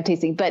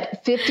teasing.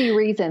 But 50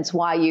 reasons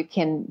why you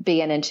can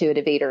be an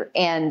intuitive eater.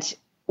 And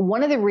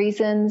one of the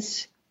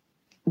reasons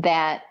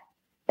that,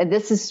 and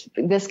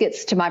this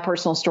gets to my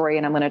personal story,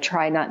 and I'm going to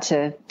try not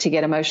to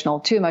get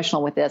too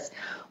emotional with this.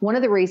 One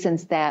of the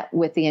reasons that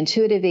with the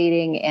intuitive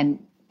eating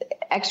and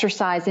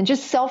exercise and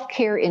just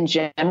self-care in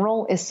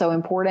general is so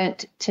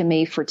important to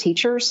me for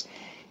teachers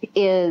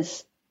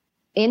is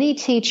any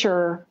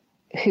teacher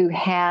who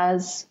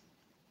has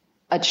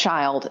a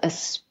child,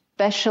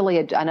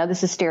 especially, I know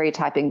this is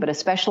stereotyping, but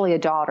especially a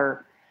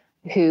daughter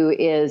who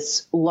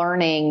is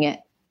learning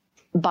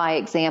by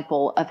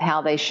example of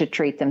how they should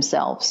treat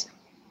themselves.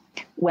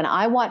 When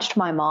I watched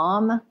my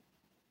mom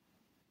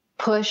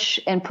push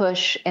and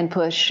push and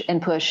push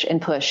and push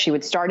and push, she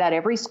would start out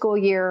every school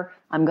year,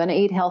 I'm going to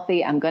eat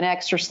healthy, I'm going to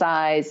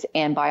exercise.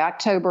 And by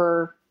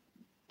October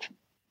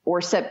or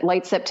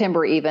late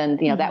September even,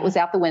 that was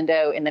out the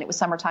window. And then it was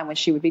summertime when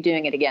she would be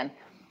doing it again.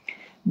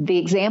 The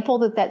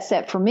example that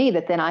set for me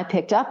that then I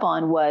picked up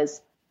on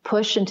was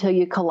push until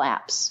you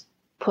collapse.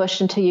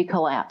 Push until you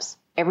collapse.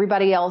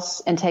 Everybody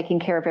else and taking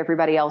care of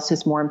everybody else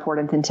is more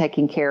important than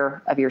taking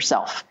care of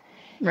yourself.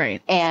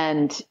 Right.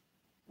 And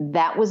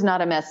that was not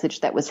a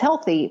message that was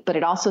healthy, but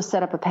it also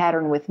set up a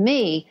pattern with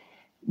me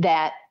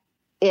that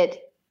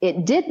it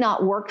did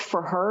not work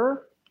for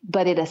her,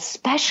 but it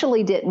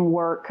especially didn't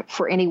work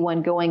for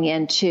anyone going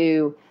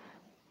into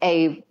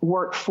a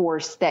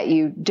workforce that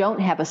you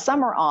don't have a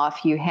summer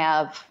off. You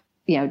have,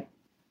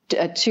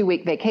 a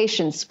 2-week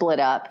vacation split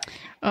up.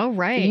 Oh,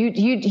 right.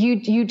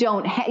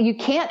 You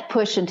can't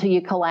push until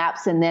you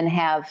collapse and then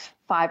have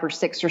 5 or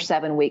 6 or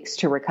 7 weeks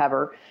to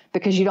recover,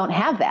 because you don't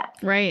have that.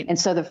 Right. And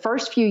so the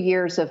first few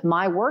years of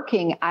my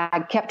working, I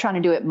kept trying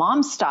to do it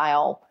mom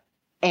style,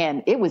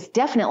 and it was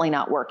definitely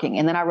not working.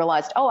 And then I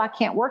realized, I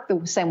can't work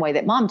the same way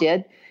that mom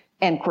did.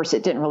 And of course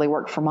it didn't really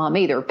work for mom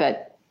either,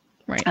 but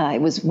right.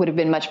 It would have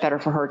been much better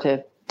for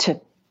her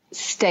to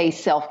stay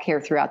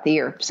self-care throughout the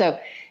year. So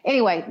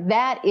anyway,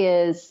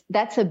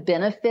 that's a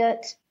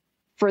benefit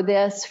for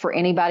this, for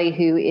anybody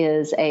who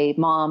is a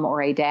mom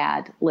or a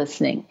dad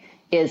listening,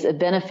 is a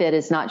benefit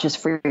is not just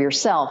for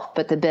yourself,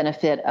 but the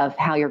benefit of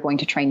how you're going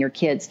to train your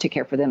kids to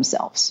care for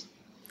themselves.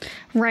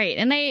 Right.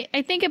 And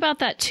I think about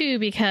that too,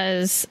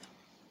 because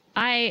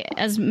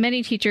as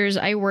many teachers,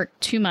 I work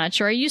too much,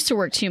 or I used to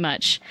work too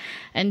much,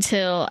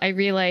 until I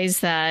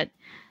realized that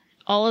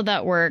all of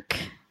that work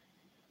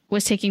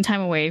was taking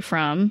time away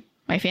from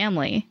my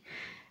family.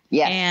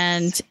 Yes.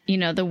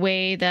 And, the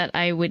way that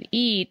I would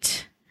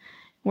eat,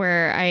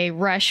 where I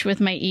rush with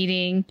my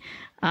eating,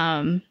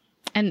 and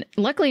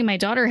luckily my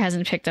daughter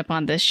hasn't picked up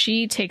on this.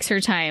 She takes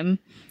her time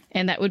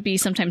And that would be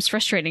sometimes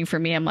frustrating for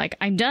me. I'm like,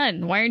 I'm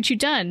done. Why aren't you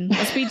done?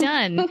 Let's be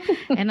done.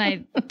 And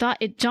I thought,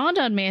 it dawned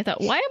on me. I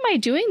thought, why am I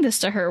doing this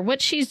to her?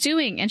 What she's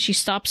doing? And she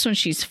stops when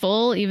she's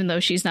full, even though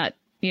she's not,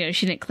 she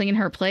didn't clean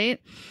her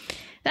plate.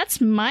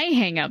 That's my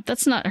hang up.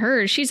 That's not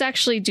hers. She's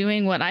actually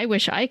doing what I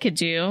wish I could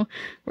do,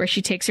 where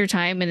she takes her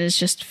time and is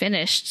just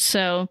finished.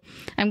 So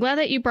I'm glad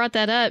that you brought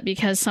that up,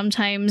 because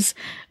sometimes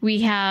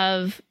we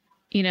have,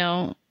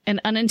 an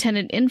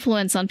unintended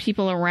influence on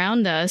people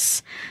around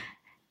us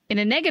in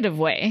a negative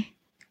way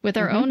with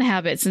our own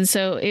habits. And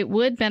so it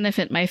would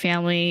benefit my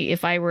family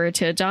if I were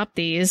to adopt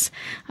these.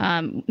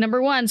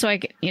 Number one, so I,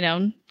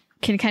 can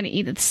kind of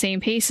eat at the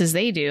same pace as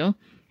they do.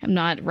 I'm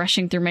not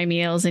rushing through my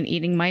meals and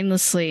eating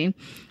mindlessly,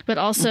 but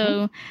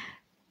also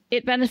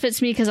it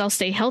benefits me because I'll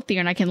stay healthier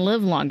and I can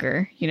live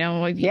longer.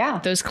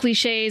 Those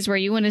cliches where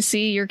you want to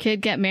see your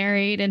kid get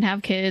married and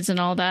have kids and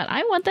all that.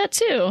 I want that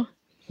too.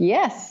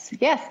 Yes.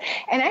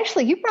 And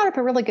actually, you brought up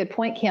a really good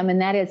point, Kim,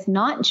 and that is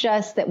not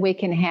just that we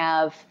can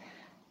have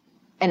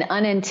an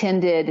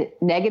unintended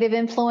negative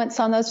influence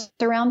on those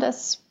around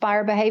us by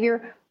our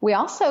behavior. We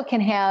also can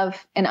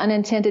have an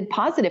unintended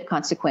positive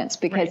consequence,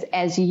 because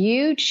as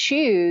you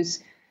choose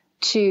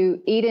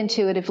to eat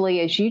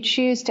intuitively, as you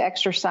choose to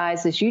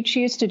exercise, as you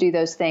choose to do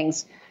those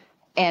things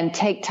and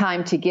take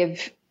time to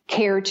give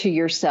care to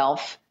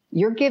yourself,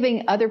 you're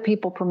giving other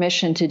people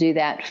permission to do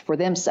that for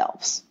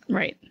themselves.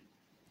 Right.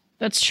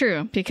 That's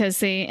true,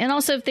 because and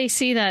also if they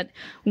see that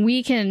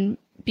we can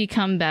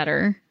become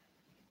better,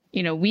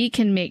 we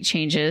can make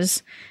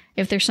changes.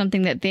 If there's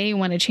something that they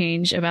want to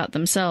change about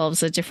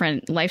themselves, a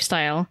different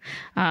lifestyle,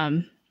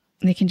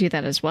 they can do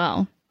that as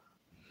well.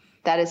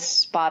 That is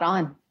spot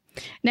on.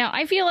 Now,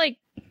 I feel like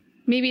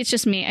maybe it's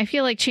just me. I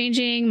feel like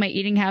changing my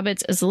eating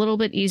habits is a little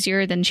bit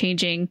easier than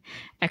changing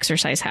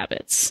exercise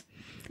habits.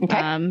 Okay.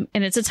 And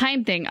it's a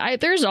time thing.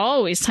 There's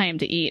always time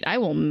to eat. I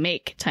will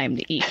make time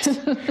to eat.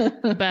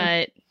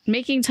 But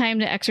making time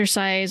to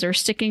exercise or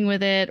sticking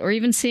with it or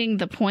even seeing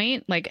the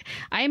point, like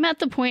I'm at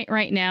the point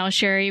right now,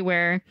 Sherry,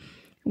 where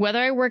whether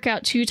I work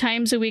out 2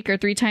 times a week or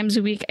 3 times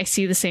a week, I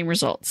see the same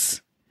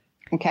results.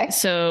 Okay.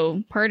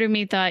 So part of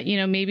me thought,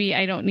 maybe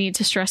I don't need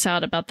to stress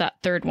out about that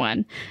third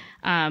one.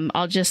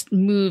 I'll just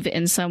move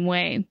in some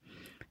way.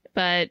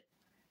 But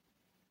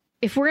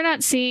if we're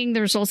not seeing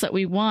the results that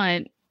we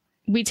want,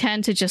 we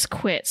tend to just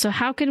quit. So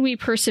how can we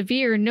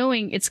persevere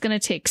knowing it's going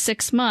to take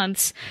 6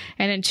 months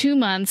and in 2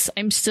 months,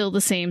 I'm still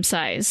the same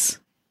size?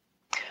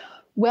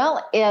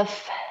 Well,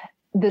 if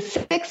the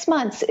 6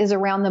 months is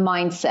around the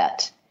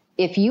mindset,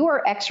 if you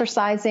are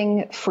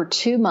exercising for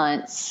 2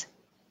 months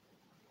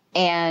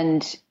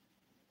and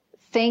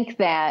think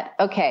that,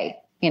 okay,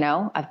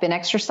 I've been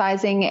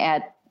exercising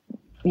at,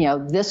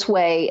 this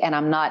way and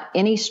I'm not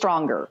any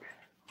stronger.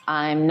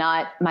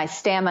 My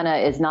stamina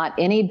is not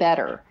any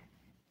better.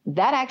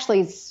 That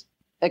actually is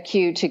a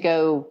cue to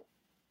go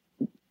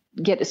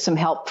get some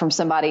help from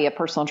somebody, a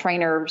personal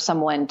trainer,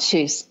 someone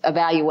to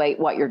evaluate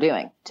what you're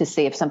doing to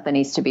see if something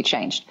needs to be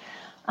changed.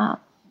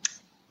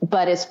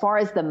 But as far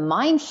as the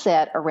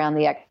mindset around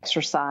the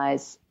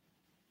exercise,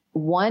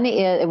 one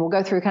is, and we'll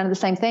go through kind of the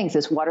same things,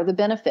 is what are the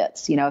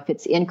benefits? If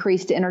it's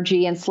increased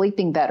energy and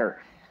sleeping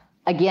better,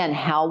 again,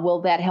 how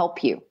will that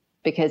help you?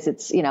 Because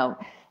it's,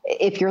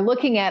 if you're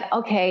looking at,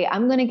 okay,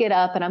 I'm going to get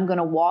up and I'm going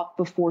to walk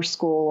before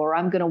school, or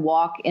I'm going to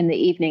walk in the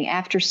evening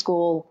after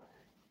school,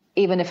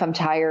 even if I'm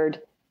tired,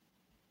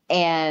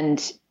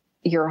 and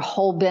your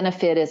whole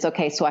benefit is,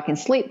 okay, so I can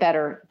sleep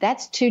better,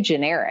 that's too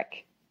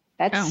generic.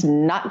 That's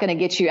not going to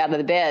get you out of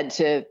the bed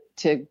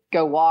to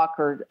go walk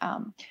or,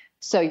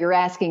 so you're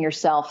asking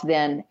yourself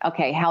then,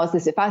 okay, how is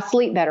this? If I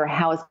sleep better,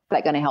 how is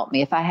that going to help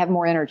me? If I have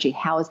more energy,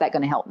 how is that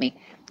going to help me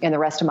in the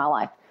rest of my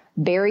life?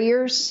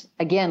 Barriers,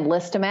 again,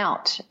 list them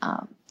out.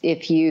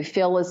 If you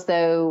feel as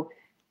though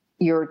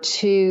you're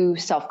too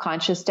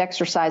self-conscious to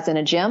exercise in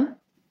a gym,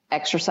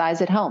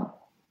 exercise at home.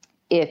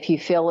 If you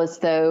feel as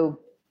though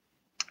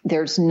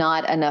there's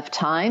not enough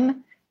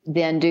time,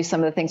 then do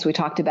some of the things we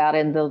talked about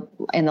in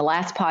the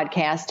last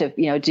podcast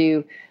of,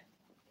 do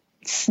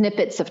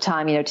snippets of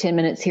time, 10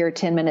 minutes here,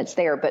 10 minutes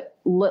there, but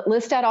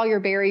list out all your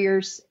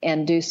barriers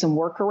and do some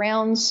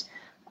workarounds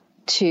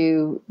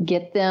to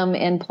get them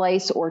in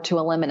place or to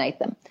eliminate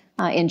them.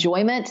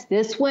 Enjoyment.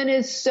 This one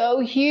is so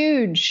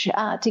huge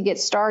to get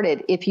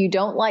started. If you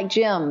don't like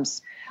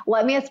gyms,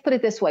 let's put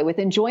it this way. With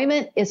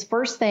enjoyment is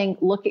first thing,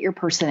 look at your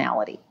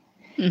personality.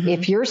 Mm-hmm.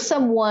 If you're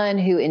someone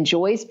who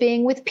enjoys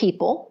being with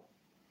people,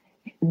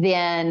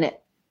 then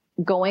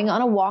going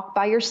on a walk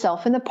by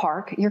yourself in the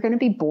park, you're going to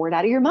be bored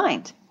out of your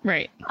mind.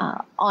 Right.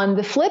 On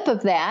the flip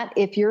of that,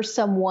 if you're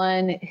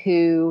someone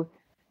who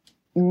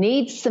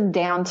needs some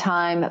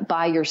downtime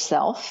by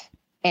yourself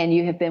and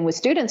you have been with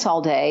students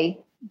all day,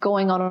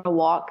 going on a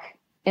walk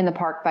in the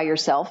park by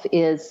yourself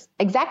is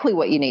exactly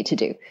what you need to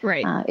do.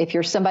 Right. If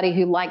you're somebody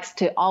who likes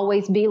to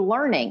always be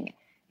learning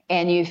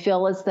and you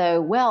feel as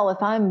though, well,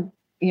 if I'm,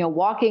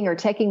 walking or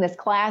taking this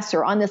class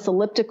or on this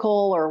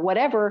elliptical or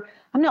whatever,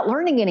 I'm not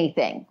learning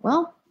anything.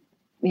 Well,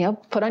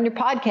 put on your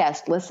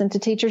podcast, listen to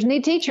Teachers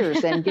Need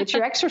Teachers and get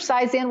your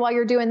exercise in while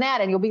you're doing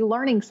that and you'll be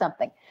learning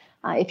something.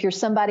 If you're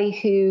somebody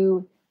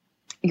who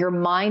your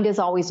mind is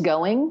always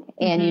going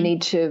and you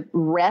need to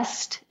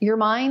rest your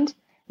mind,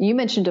 you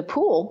mentioned a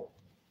pool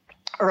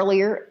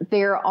earlier.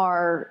 There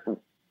are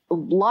a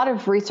lot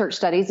of research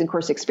studies, and of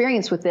course,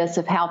 experience with this,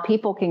 of how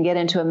people can get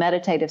into a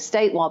meditative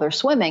state while they're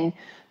swimming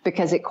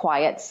because it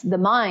quiets the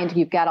mind.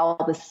 You've got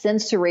all the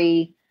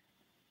sensory,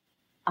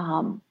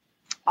 all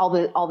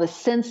the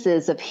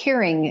senses of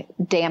hearing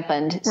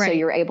dampened, so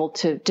you're able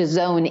to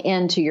zone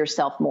into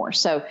yourself more.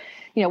 So,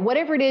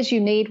 whatever it is you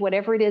need,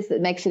 whatever it is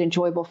that makes it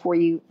enjoyable for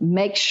you,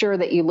 make sure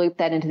that you loop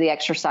that into the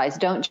exercise.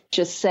 Don't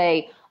just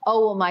say,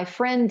 oh, well, my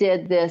friend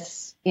did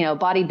this,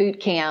 body boot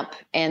camp,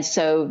 and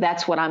so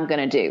that's what I'm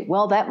going to do.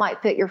 Well, that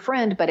might fit your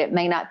friend, but it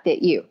may not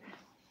fit you.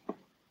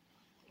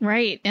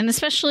 Right. And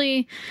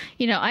especially,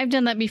 I've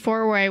done that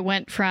before, where I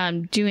went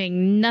from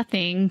doing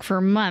nothing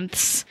for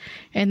months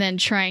and then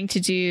trying to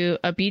do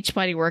a beach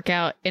body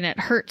workout, and it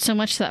hurt so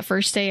much that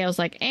first day. I was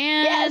like,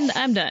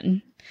 I'm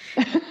done.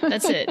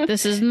 That's it.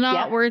 This is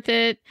not worth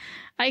it.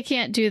 I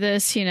can't do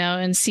this,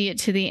 and see it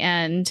to the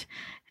end.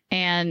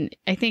 And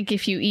I think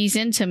if you ease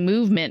into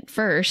movement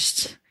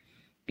first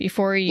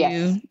before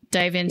you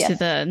dive into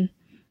the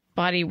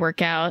body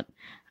workout.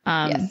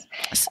 And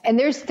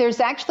there's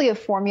actually a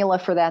formula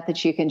for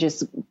that you can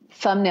just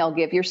thumbnail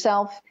give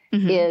yourself,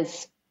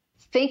 is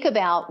think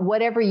about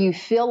whatever you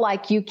feel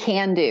like you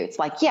can do. It's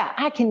like,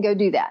 I can go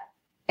do that,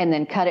 and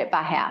then cut it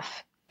by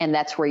half. And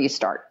that's where you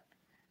start.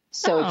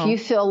 So if you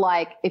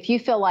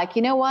feel like,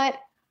 you know what,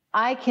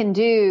 I can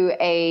do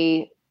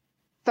a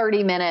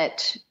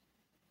 30-minute,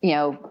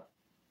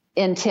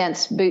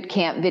 intense boot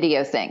camp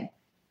video thing,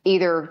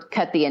 either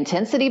cut the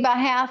intensity by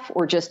half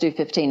or just do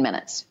 15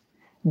 minutes.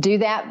 Do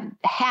that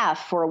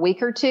half for a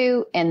week or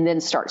two, and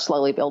then start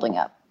slowly building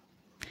up.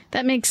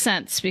 That makes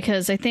sense,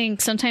 because I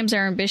think sometimes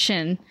our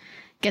ambition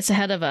gets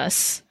ahead of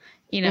us.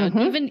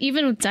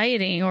 Even with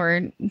dieting,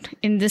 or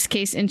in this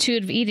case,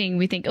 intuitive eating,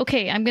 we think,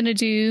 okay, I'm going to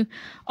do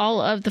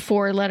all of the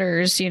 4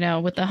 letters,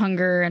 with the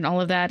hunger and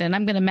all of that, and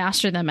I'm going to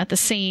master them at the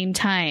same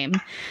time.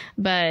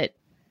 But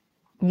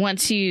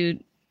once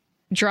you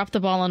drop the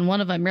ball on one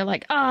of them, you're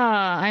like,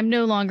 I'm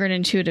no longer an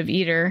intuitive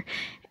eater,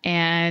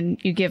 and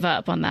you give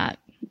up on that.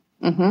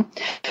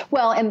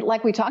 Well, and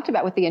like we talked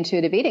about with the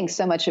intuitive eating,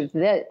 so much of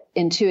the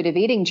intuitive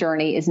eating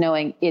journey is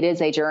knowing it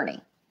is a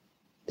journey.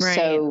 Right.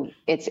 So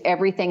it's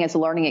everything is a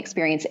learning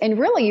experience. And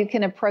really, you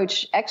can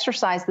approach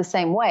exercise the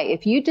same way.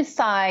 If you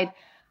decide,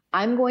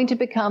 I'm going to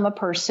become a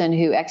person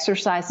who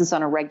exercises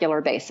on a regular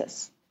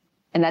basis,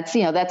 and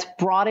that's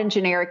broad and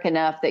generic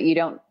enough that you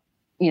don't,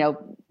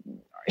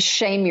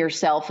 shame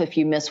yourself if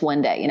you miss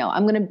one day.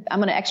 I'm going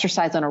to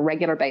exercise on a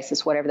regular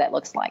basis, whatever that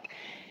looks like.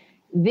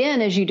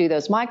 Then as you do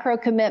those micro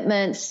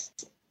commitments,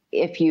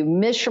 if you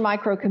miss your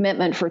micro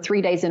commitment for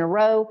 3 days in a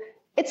row,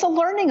 it's a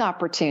learning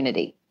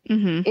opportunity.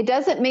 It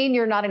doesn't mean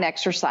you're not an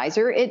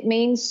exerciser. It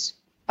means,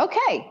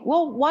 okay,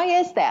 well,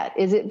 why is that?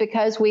 Is it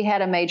because we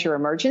had a major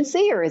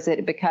emergency, or is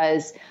it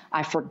because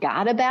I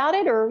forgot about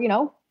it, or,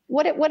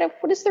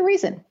 what is the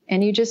reason?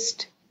 And you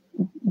just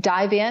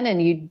dive in,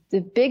 and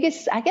the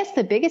biggest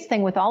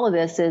thing with all of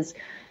this is,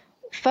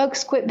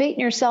 folks, quit beating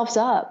yourselves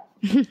up.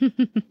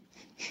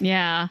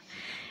 Yeah.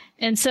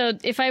 And so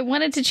if I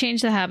wanted to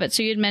change the habit,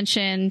 so you had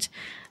mentioned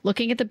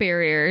looking at the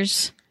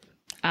barriers.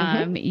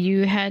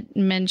 You had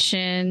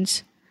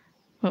mentioned,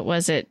 what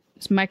was it?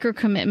 Micro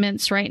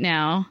commitments right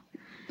now.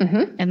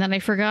 And then I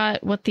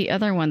forgot what the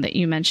other one that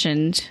you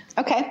mentioned.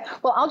 Okay.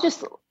 Well,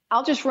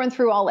 I'll just run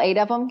through all 8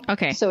 of them.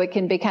 Okay. So it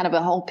can be kind of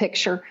a whole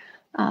picture.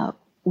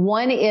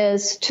 One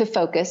is to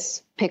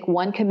focus, pick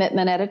one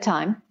commitment at a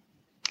time.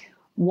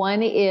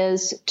 One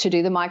is to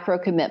do the micro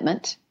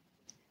commitment.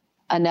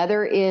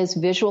 Another is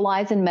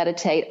visualize and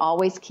meditate.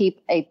 Always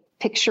keep a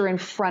picture in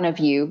front of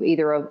you,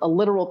 either a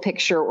literal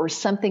picture or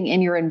something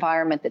in your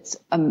environment that's,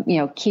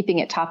 keeping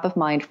it top of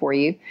mind for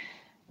you.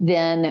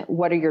 Then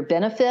what are your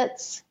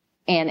benefits,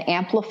 and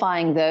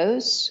amplifying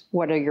those?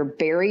 What are your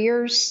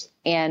barriers,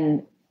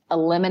 and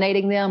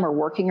eliminating them or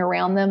working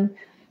around them?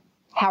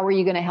 How are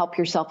you going to help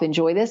yourself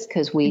enjoy this?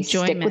 Because we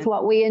stick with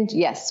what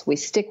we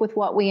stick with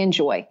what we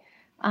enjoy.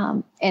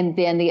 And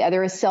then the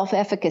other is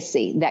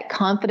self-efficacy, that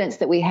confidence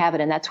that we have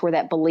it. And that's where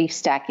that belief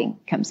stacking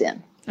comes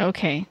in.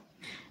 Okay.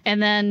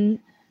 And then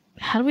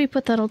how do we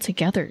put that all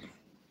together?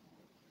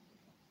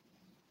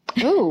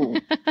 Ooh,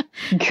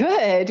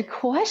 good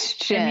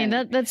question. I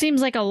mean, that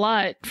seems like a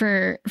lot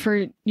for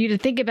you to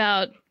think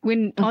about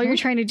when all you're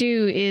trying to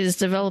do is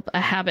develop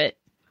a habit.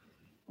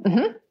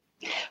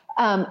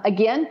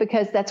 Again,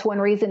 because that's one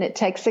reason it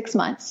takes 6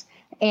 months.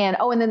 And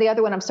then the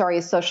other one,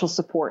 is social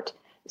support.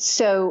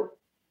 So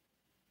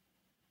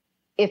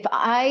if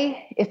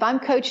I'm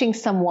coaching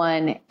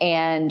someone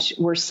and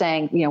we're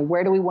saying,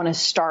 where do we want to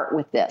start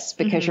with this?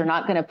 Because you're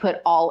not going to put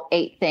all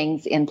 8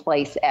 things in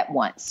place at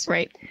once.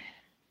 Right.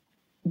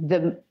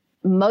 The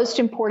most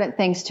important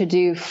things to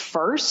do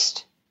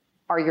first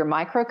are your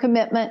micro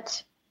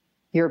commitment,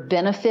 your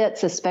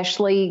benefits,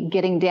 especially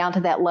getting down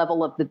to that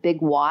level of the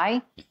big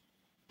why,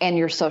 and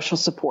your social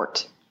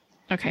support.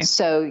 Okay.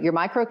 So your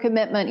micro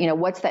commitment,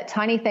 what's that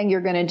tiny thing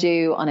you're going to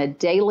do on a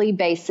daily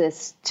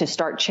basis to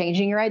start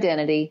changing your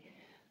identity?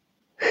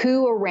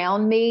 Who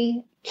around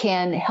me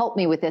can help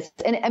me with this?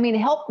 And I mean,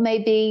 help may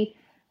be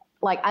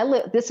like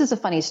this is a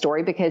funny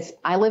story because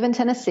I live in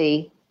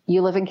Tennessee.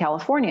 You live in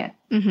California.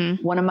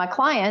 Mm-hmm. One of my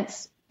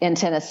clients in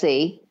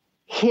Tennessee,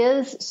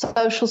 his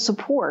social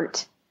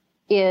support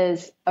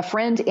is a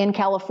friend in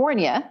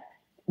California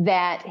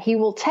that he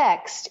will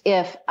text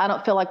if I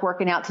don't feel like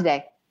working out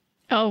today.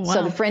 Oh, wow.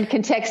 So the friend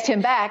can text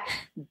him back,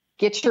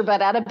 get your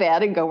butt out of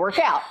bed and go work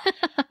out.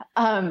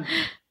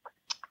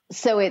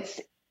 So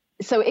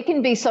it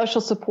can be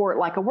social support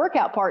like a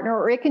workout partner,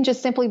 or it can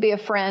just simply be a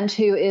friend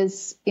who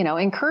is,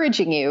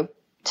 encouraging you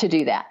to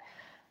do that.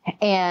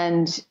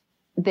 And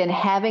then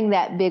having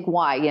that big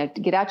why,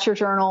 get out your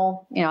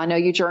journal. I know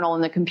you journal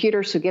in the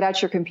computer, so get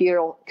out your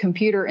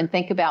computer and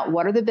think about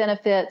what are the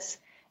benefits.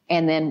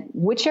 And then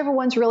whichever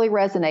ones really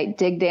resonate,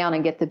 dig down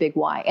and get the big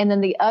why. And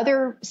then the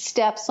other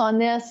steps on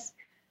this,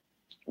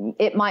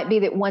 it might be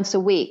that once a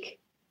week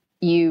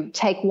you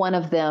take one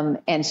of them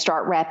and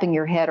start wrapping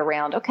your head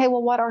around, okay,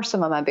 well, what are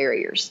some of my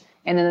barriers?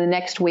 And then the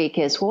next week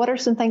is, well, what are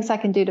some things I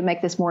can do to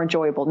make this more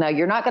enjoyable? No,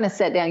 you're not going to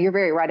sit down. You're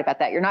very right about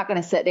that. You're not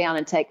going to sit down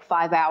and take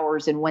 5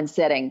 hours in one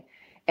sitting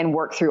and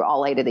work through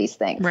all 8 of these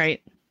things.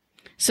 Right.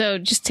 So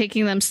just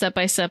taking them step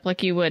by step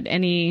like you would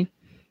any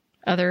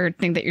other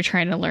thing that you're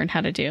trying to learn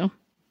how to do.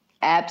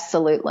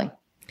 Absolutely.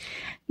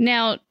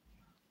 Now,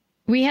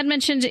 we had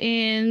mentioned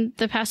in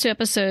the past 2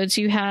 episodes,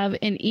 you have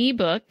an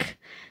ebook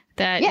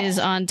that is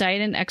on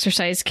diet and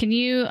exercise. Can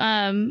you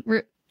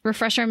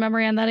refresh our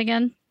memory on that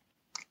again?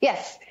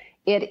 Yes,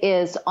 it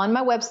is on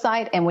my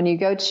website. And when you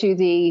go to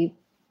the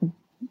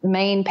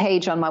main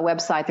page on my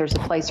website, there's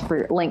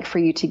a link for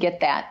you to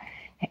get that.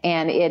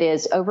 And it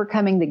is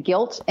Overcoming the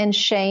Guilt and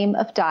Shame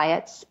of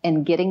Diets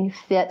and Getting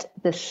Fit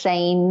the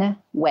Sane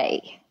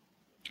Way.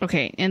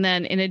 Okay. And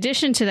then in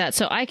addition to that,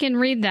 so I can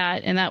read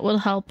that and that will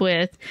help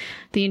with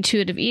the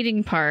intuitive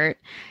eating part.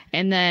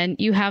 And then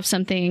you have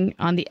something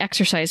on the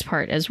exercise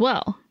part as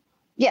well.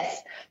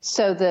 Yes.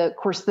 So of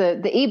course, the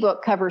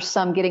ebook covers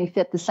some Getting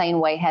Fit the Sane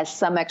Way, has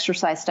some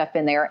exercise stuff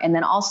in there. And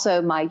then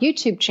also my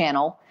YouTube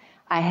channel,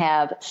 I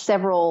have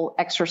several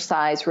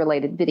exercise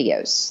related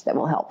videos that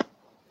will help.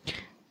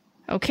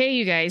 Okay,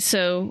 you guys.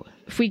 So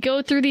if we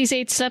go through these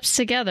 8 steps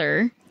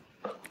together,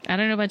 I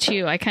don't know about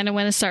you, I kind of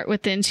want to start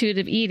with the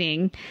intuitive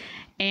eating,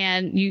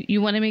 and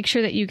you want to make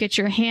sure that you get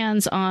your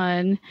hands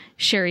on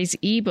Sherry's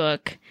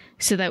ebook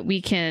so that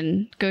we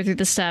can go through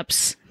the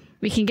steps.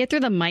 We can get through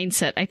the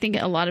mindset. I think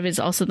a lot of it is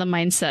also the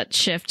mindset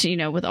shift,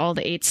 with all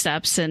the 8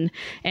 steps and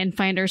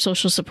find our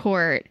social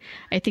support.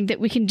 I think that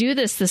we can do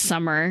this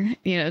summer,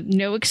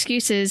 no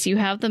excuses. You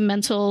have the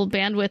mental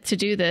bandwidth to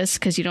do this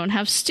because you don't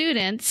have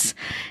students,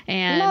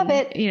 and love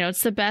it.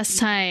 It's the best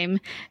time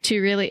to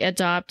really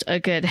adopt a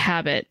good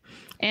habit.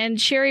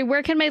 And Sherry,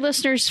 where can my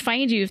listeners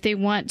find you if they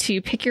want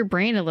to pick your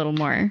brain a little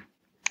more?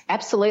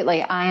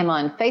 Absolutely. I am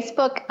on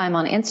Facebook. I'm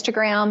on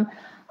Instagram.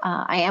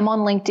 I am on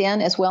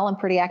LinkedIn as well. I'm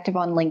pretty active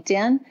on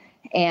LinkedIn,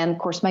 and of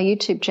course my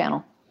YouTube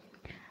channel.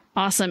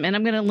 Awesome. And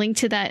I'm going to link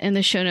to that in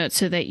the show notes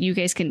so that you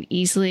guys can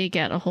easily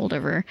get a hold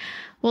of her.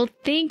 Well,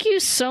 thank you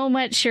so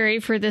much,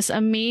 Sherry, for this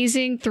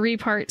amazing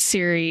 3-part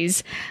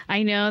series.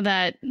 I know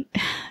that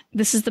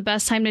this is the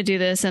best time to do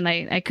this, and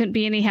I couldn't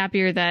be any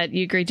happier that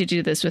you agreed to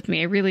do this with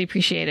me. I really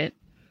appreciate it.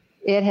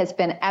 It has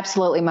been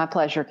absolutely my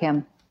pleasure,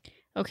 Kim.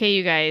 Okay,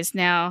 you guys.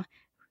 Now,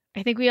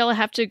 I think we all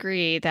have to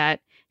agree that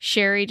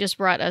Sherry just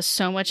brought us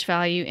so much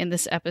value in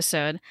this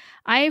episode.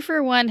 I,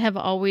 for one, have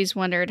always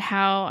wondered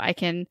how I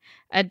can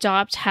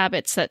adopt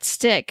habits that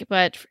stick,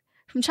 but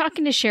from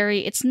talking to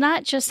Sherry, it's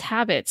not just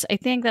habits. I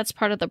think that's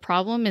part of the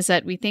problem, is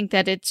that we think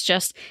that it's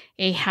just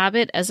a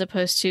habit as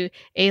opposed to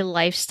a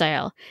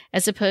lifestyle,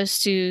 as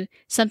opposed to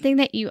something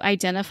that you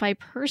identify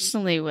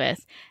personally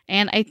with.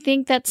 And I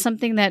think that's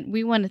something that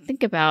we want to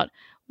think about.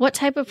 What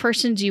type of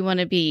person do you want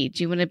to be?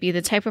 Do you want to be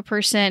the type of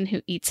person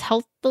who eats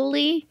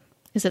healthily?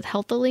 Is it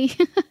healthily?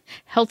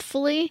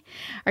 Healthfully?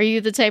 Are you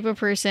the type of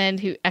person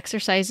who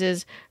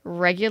exercises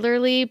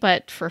regularly,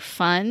 but for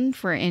fun,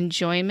 for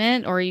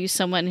enjoyment? Or are you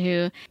someone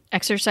who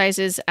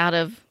exercises out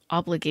of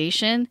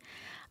obligation?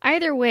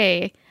 Either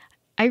way,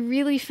 I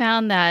really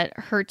found that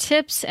her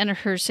tips and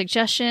her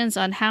suggestions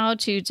on how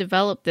to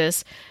develop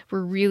this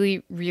were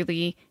really,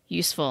 really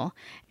useful.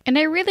 And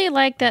I really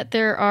like that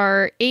there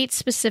are 8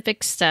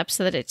 specific steps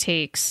that it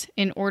takes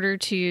in order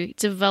to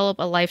develop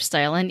a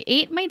lifestyle. And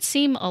 8 might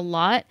seem a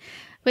lot,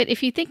 but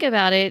if you think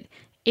about it,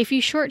 if you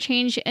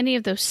shortchange any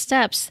of those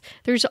steps,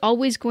 there's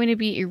always going to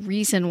be a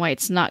reason why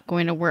it's not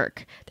going to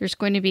work. There's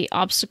going to be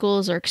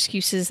obstacles or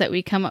excuses that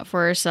we come up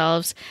for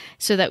ourselves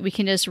so that we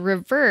can just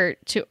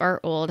revert to our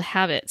old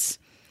habits.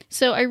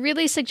 So I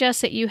really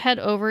suggest that you head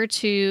over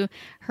to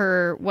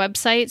her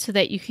website so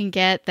that you can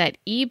get that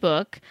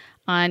ebook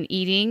on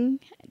eating,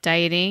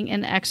 dieting,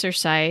 and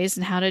exercise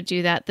and how to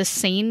do that the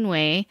sane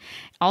way.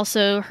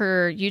 Also,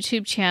 her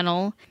YouTube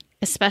channel,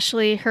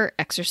 especially her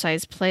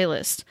exercise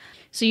playlist.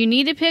 So you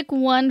need to pick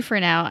one for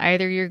now.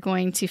 Either you're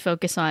going to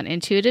focus on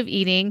intuitive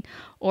eating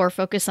or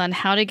focus on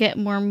how to get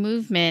more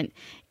movement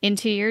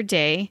into your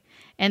day.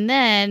 And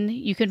then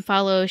you can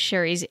follow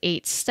Sherry's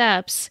 8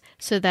 steps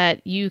so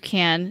that you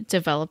can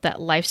develop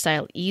that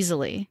lifestyle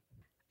easily.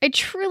 I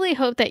truly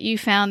hope that you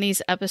found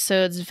these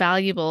episodes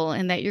valuable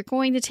and that you're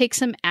going to take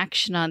some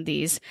action on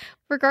these,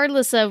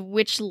 regardless of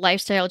which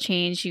lifestyle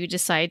change you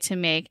decide to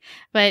make.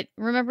 But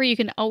remember, you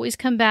can always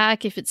come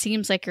back if it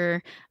seems like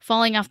you're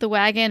falling off the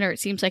wagon or it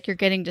seems like you're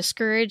getting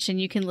discouraged,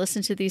 and you can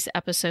listen to these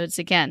episodes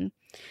again.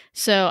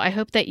 So I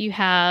hope that you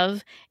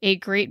have a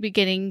great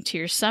beginning to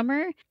your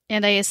summer,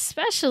 and I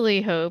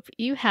especially hope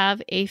you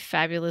have a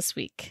fabulous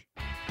week.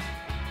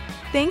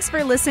 Thanks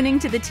for listening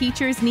to the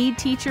Teachers Need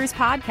Teachers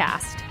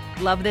podcast.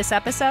 Love this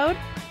episode?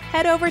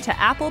 Head over to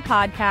Apple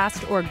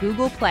Podcast or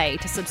Google Play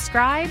to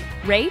subscribe,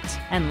 rate,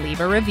 and leave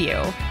a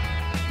review.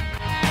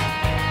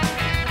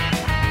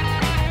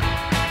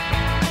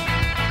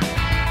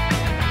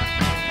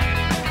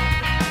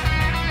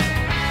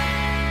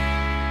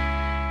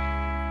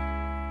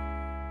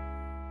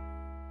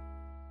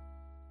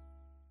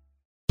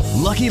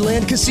 Lucky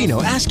Land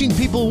Casino, asking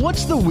people,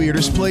 what's the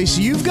weirdest place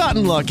you've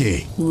gotten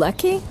lucky?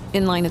 Lucky?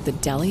 In line at the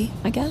deli,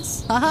 I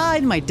guess? Aha,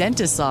 in my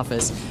dentist's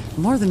office.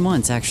 More than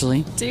once,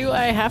 actually. Do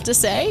I have to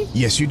say?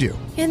 Yes, you do.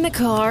 In the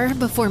car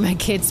before my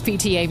kids'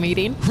 PTA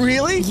meeting.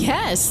 Really?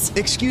 Yes.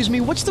 Excuse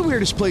me, what's the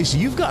weirdest place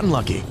you've gotten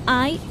lucky?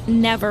 I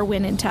never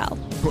win and tell.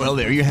 Well,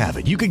 there you have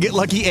it. You can get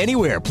lucky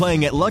anywhere,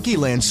 playing at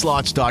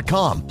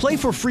LuckyLandSlots.com. Play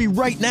for free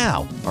right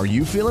now. Are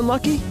you feeling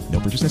lucky? No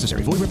purchase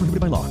necessary. Void where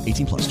prohibited by law.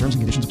 18+. Terms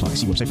and conditions apply.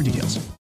 See website for details.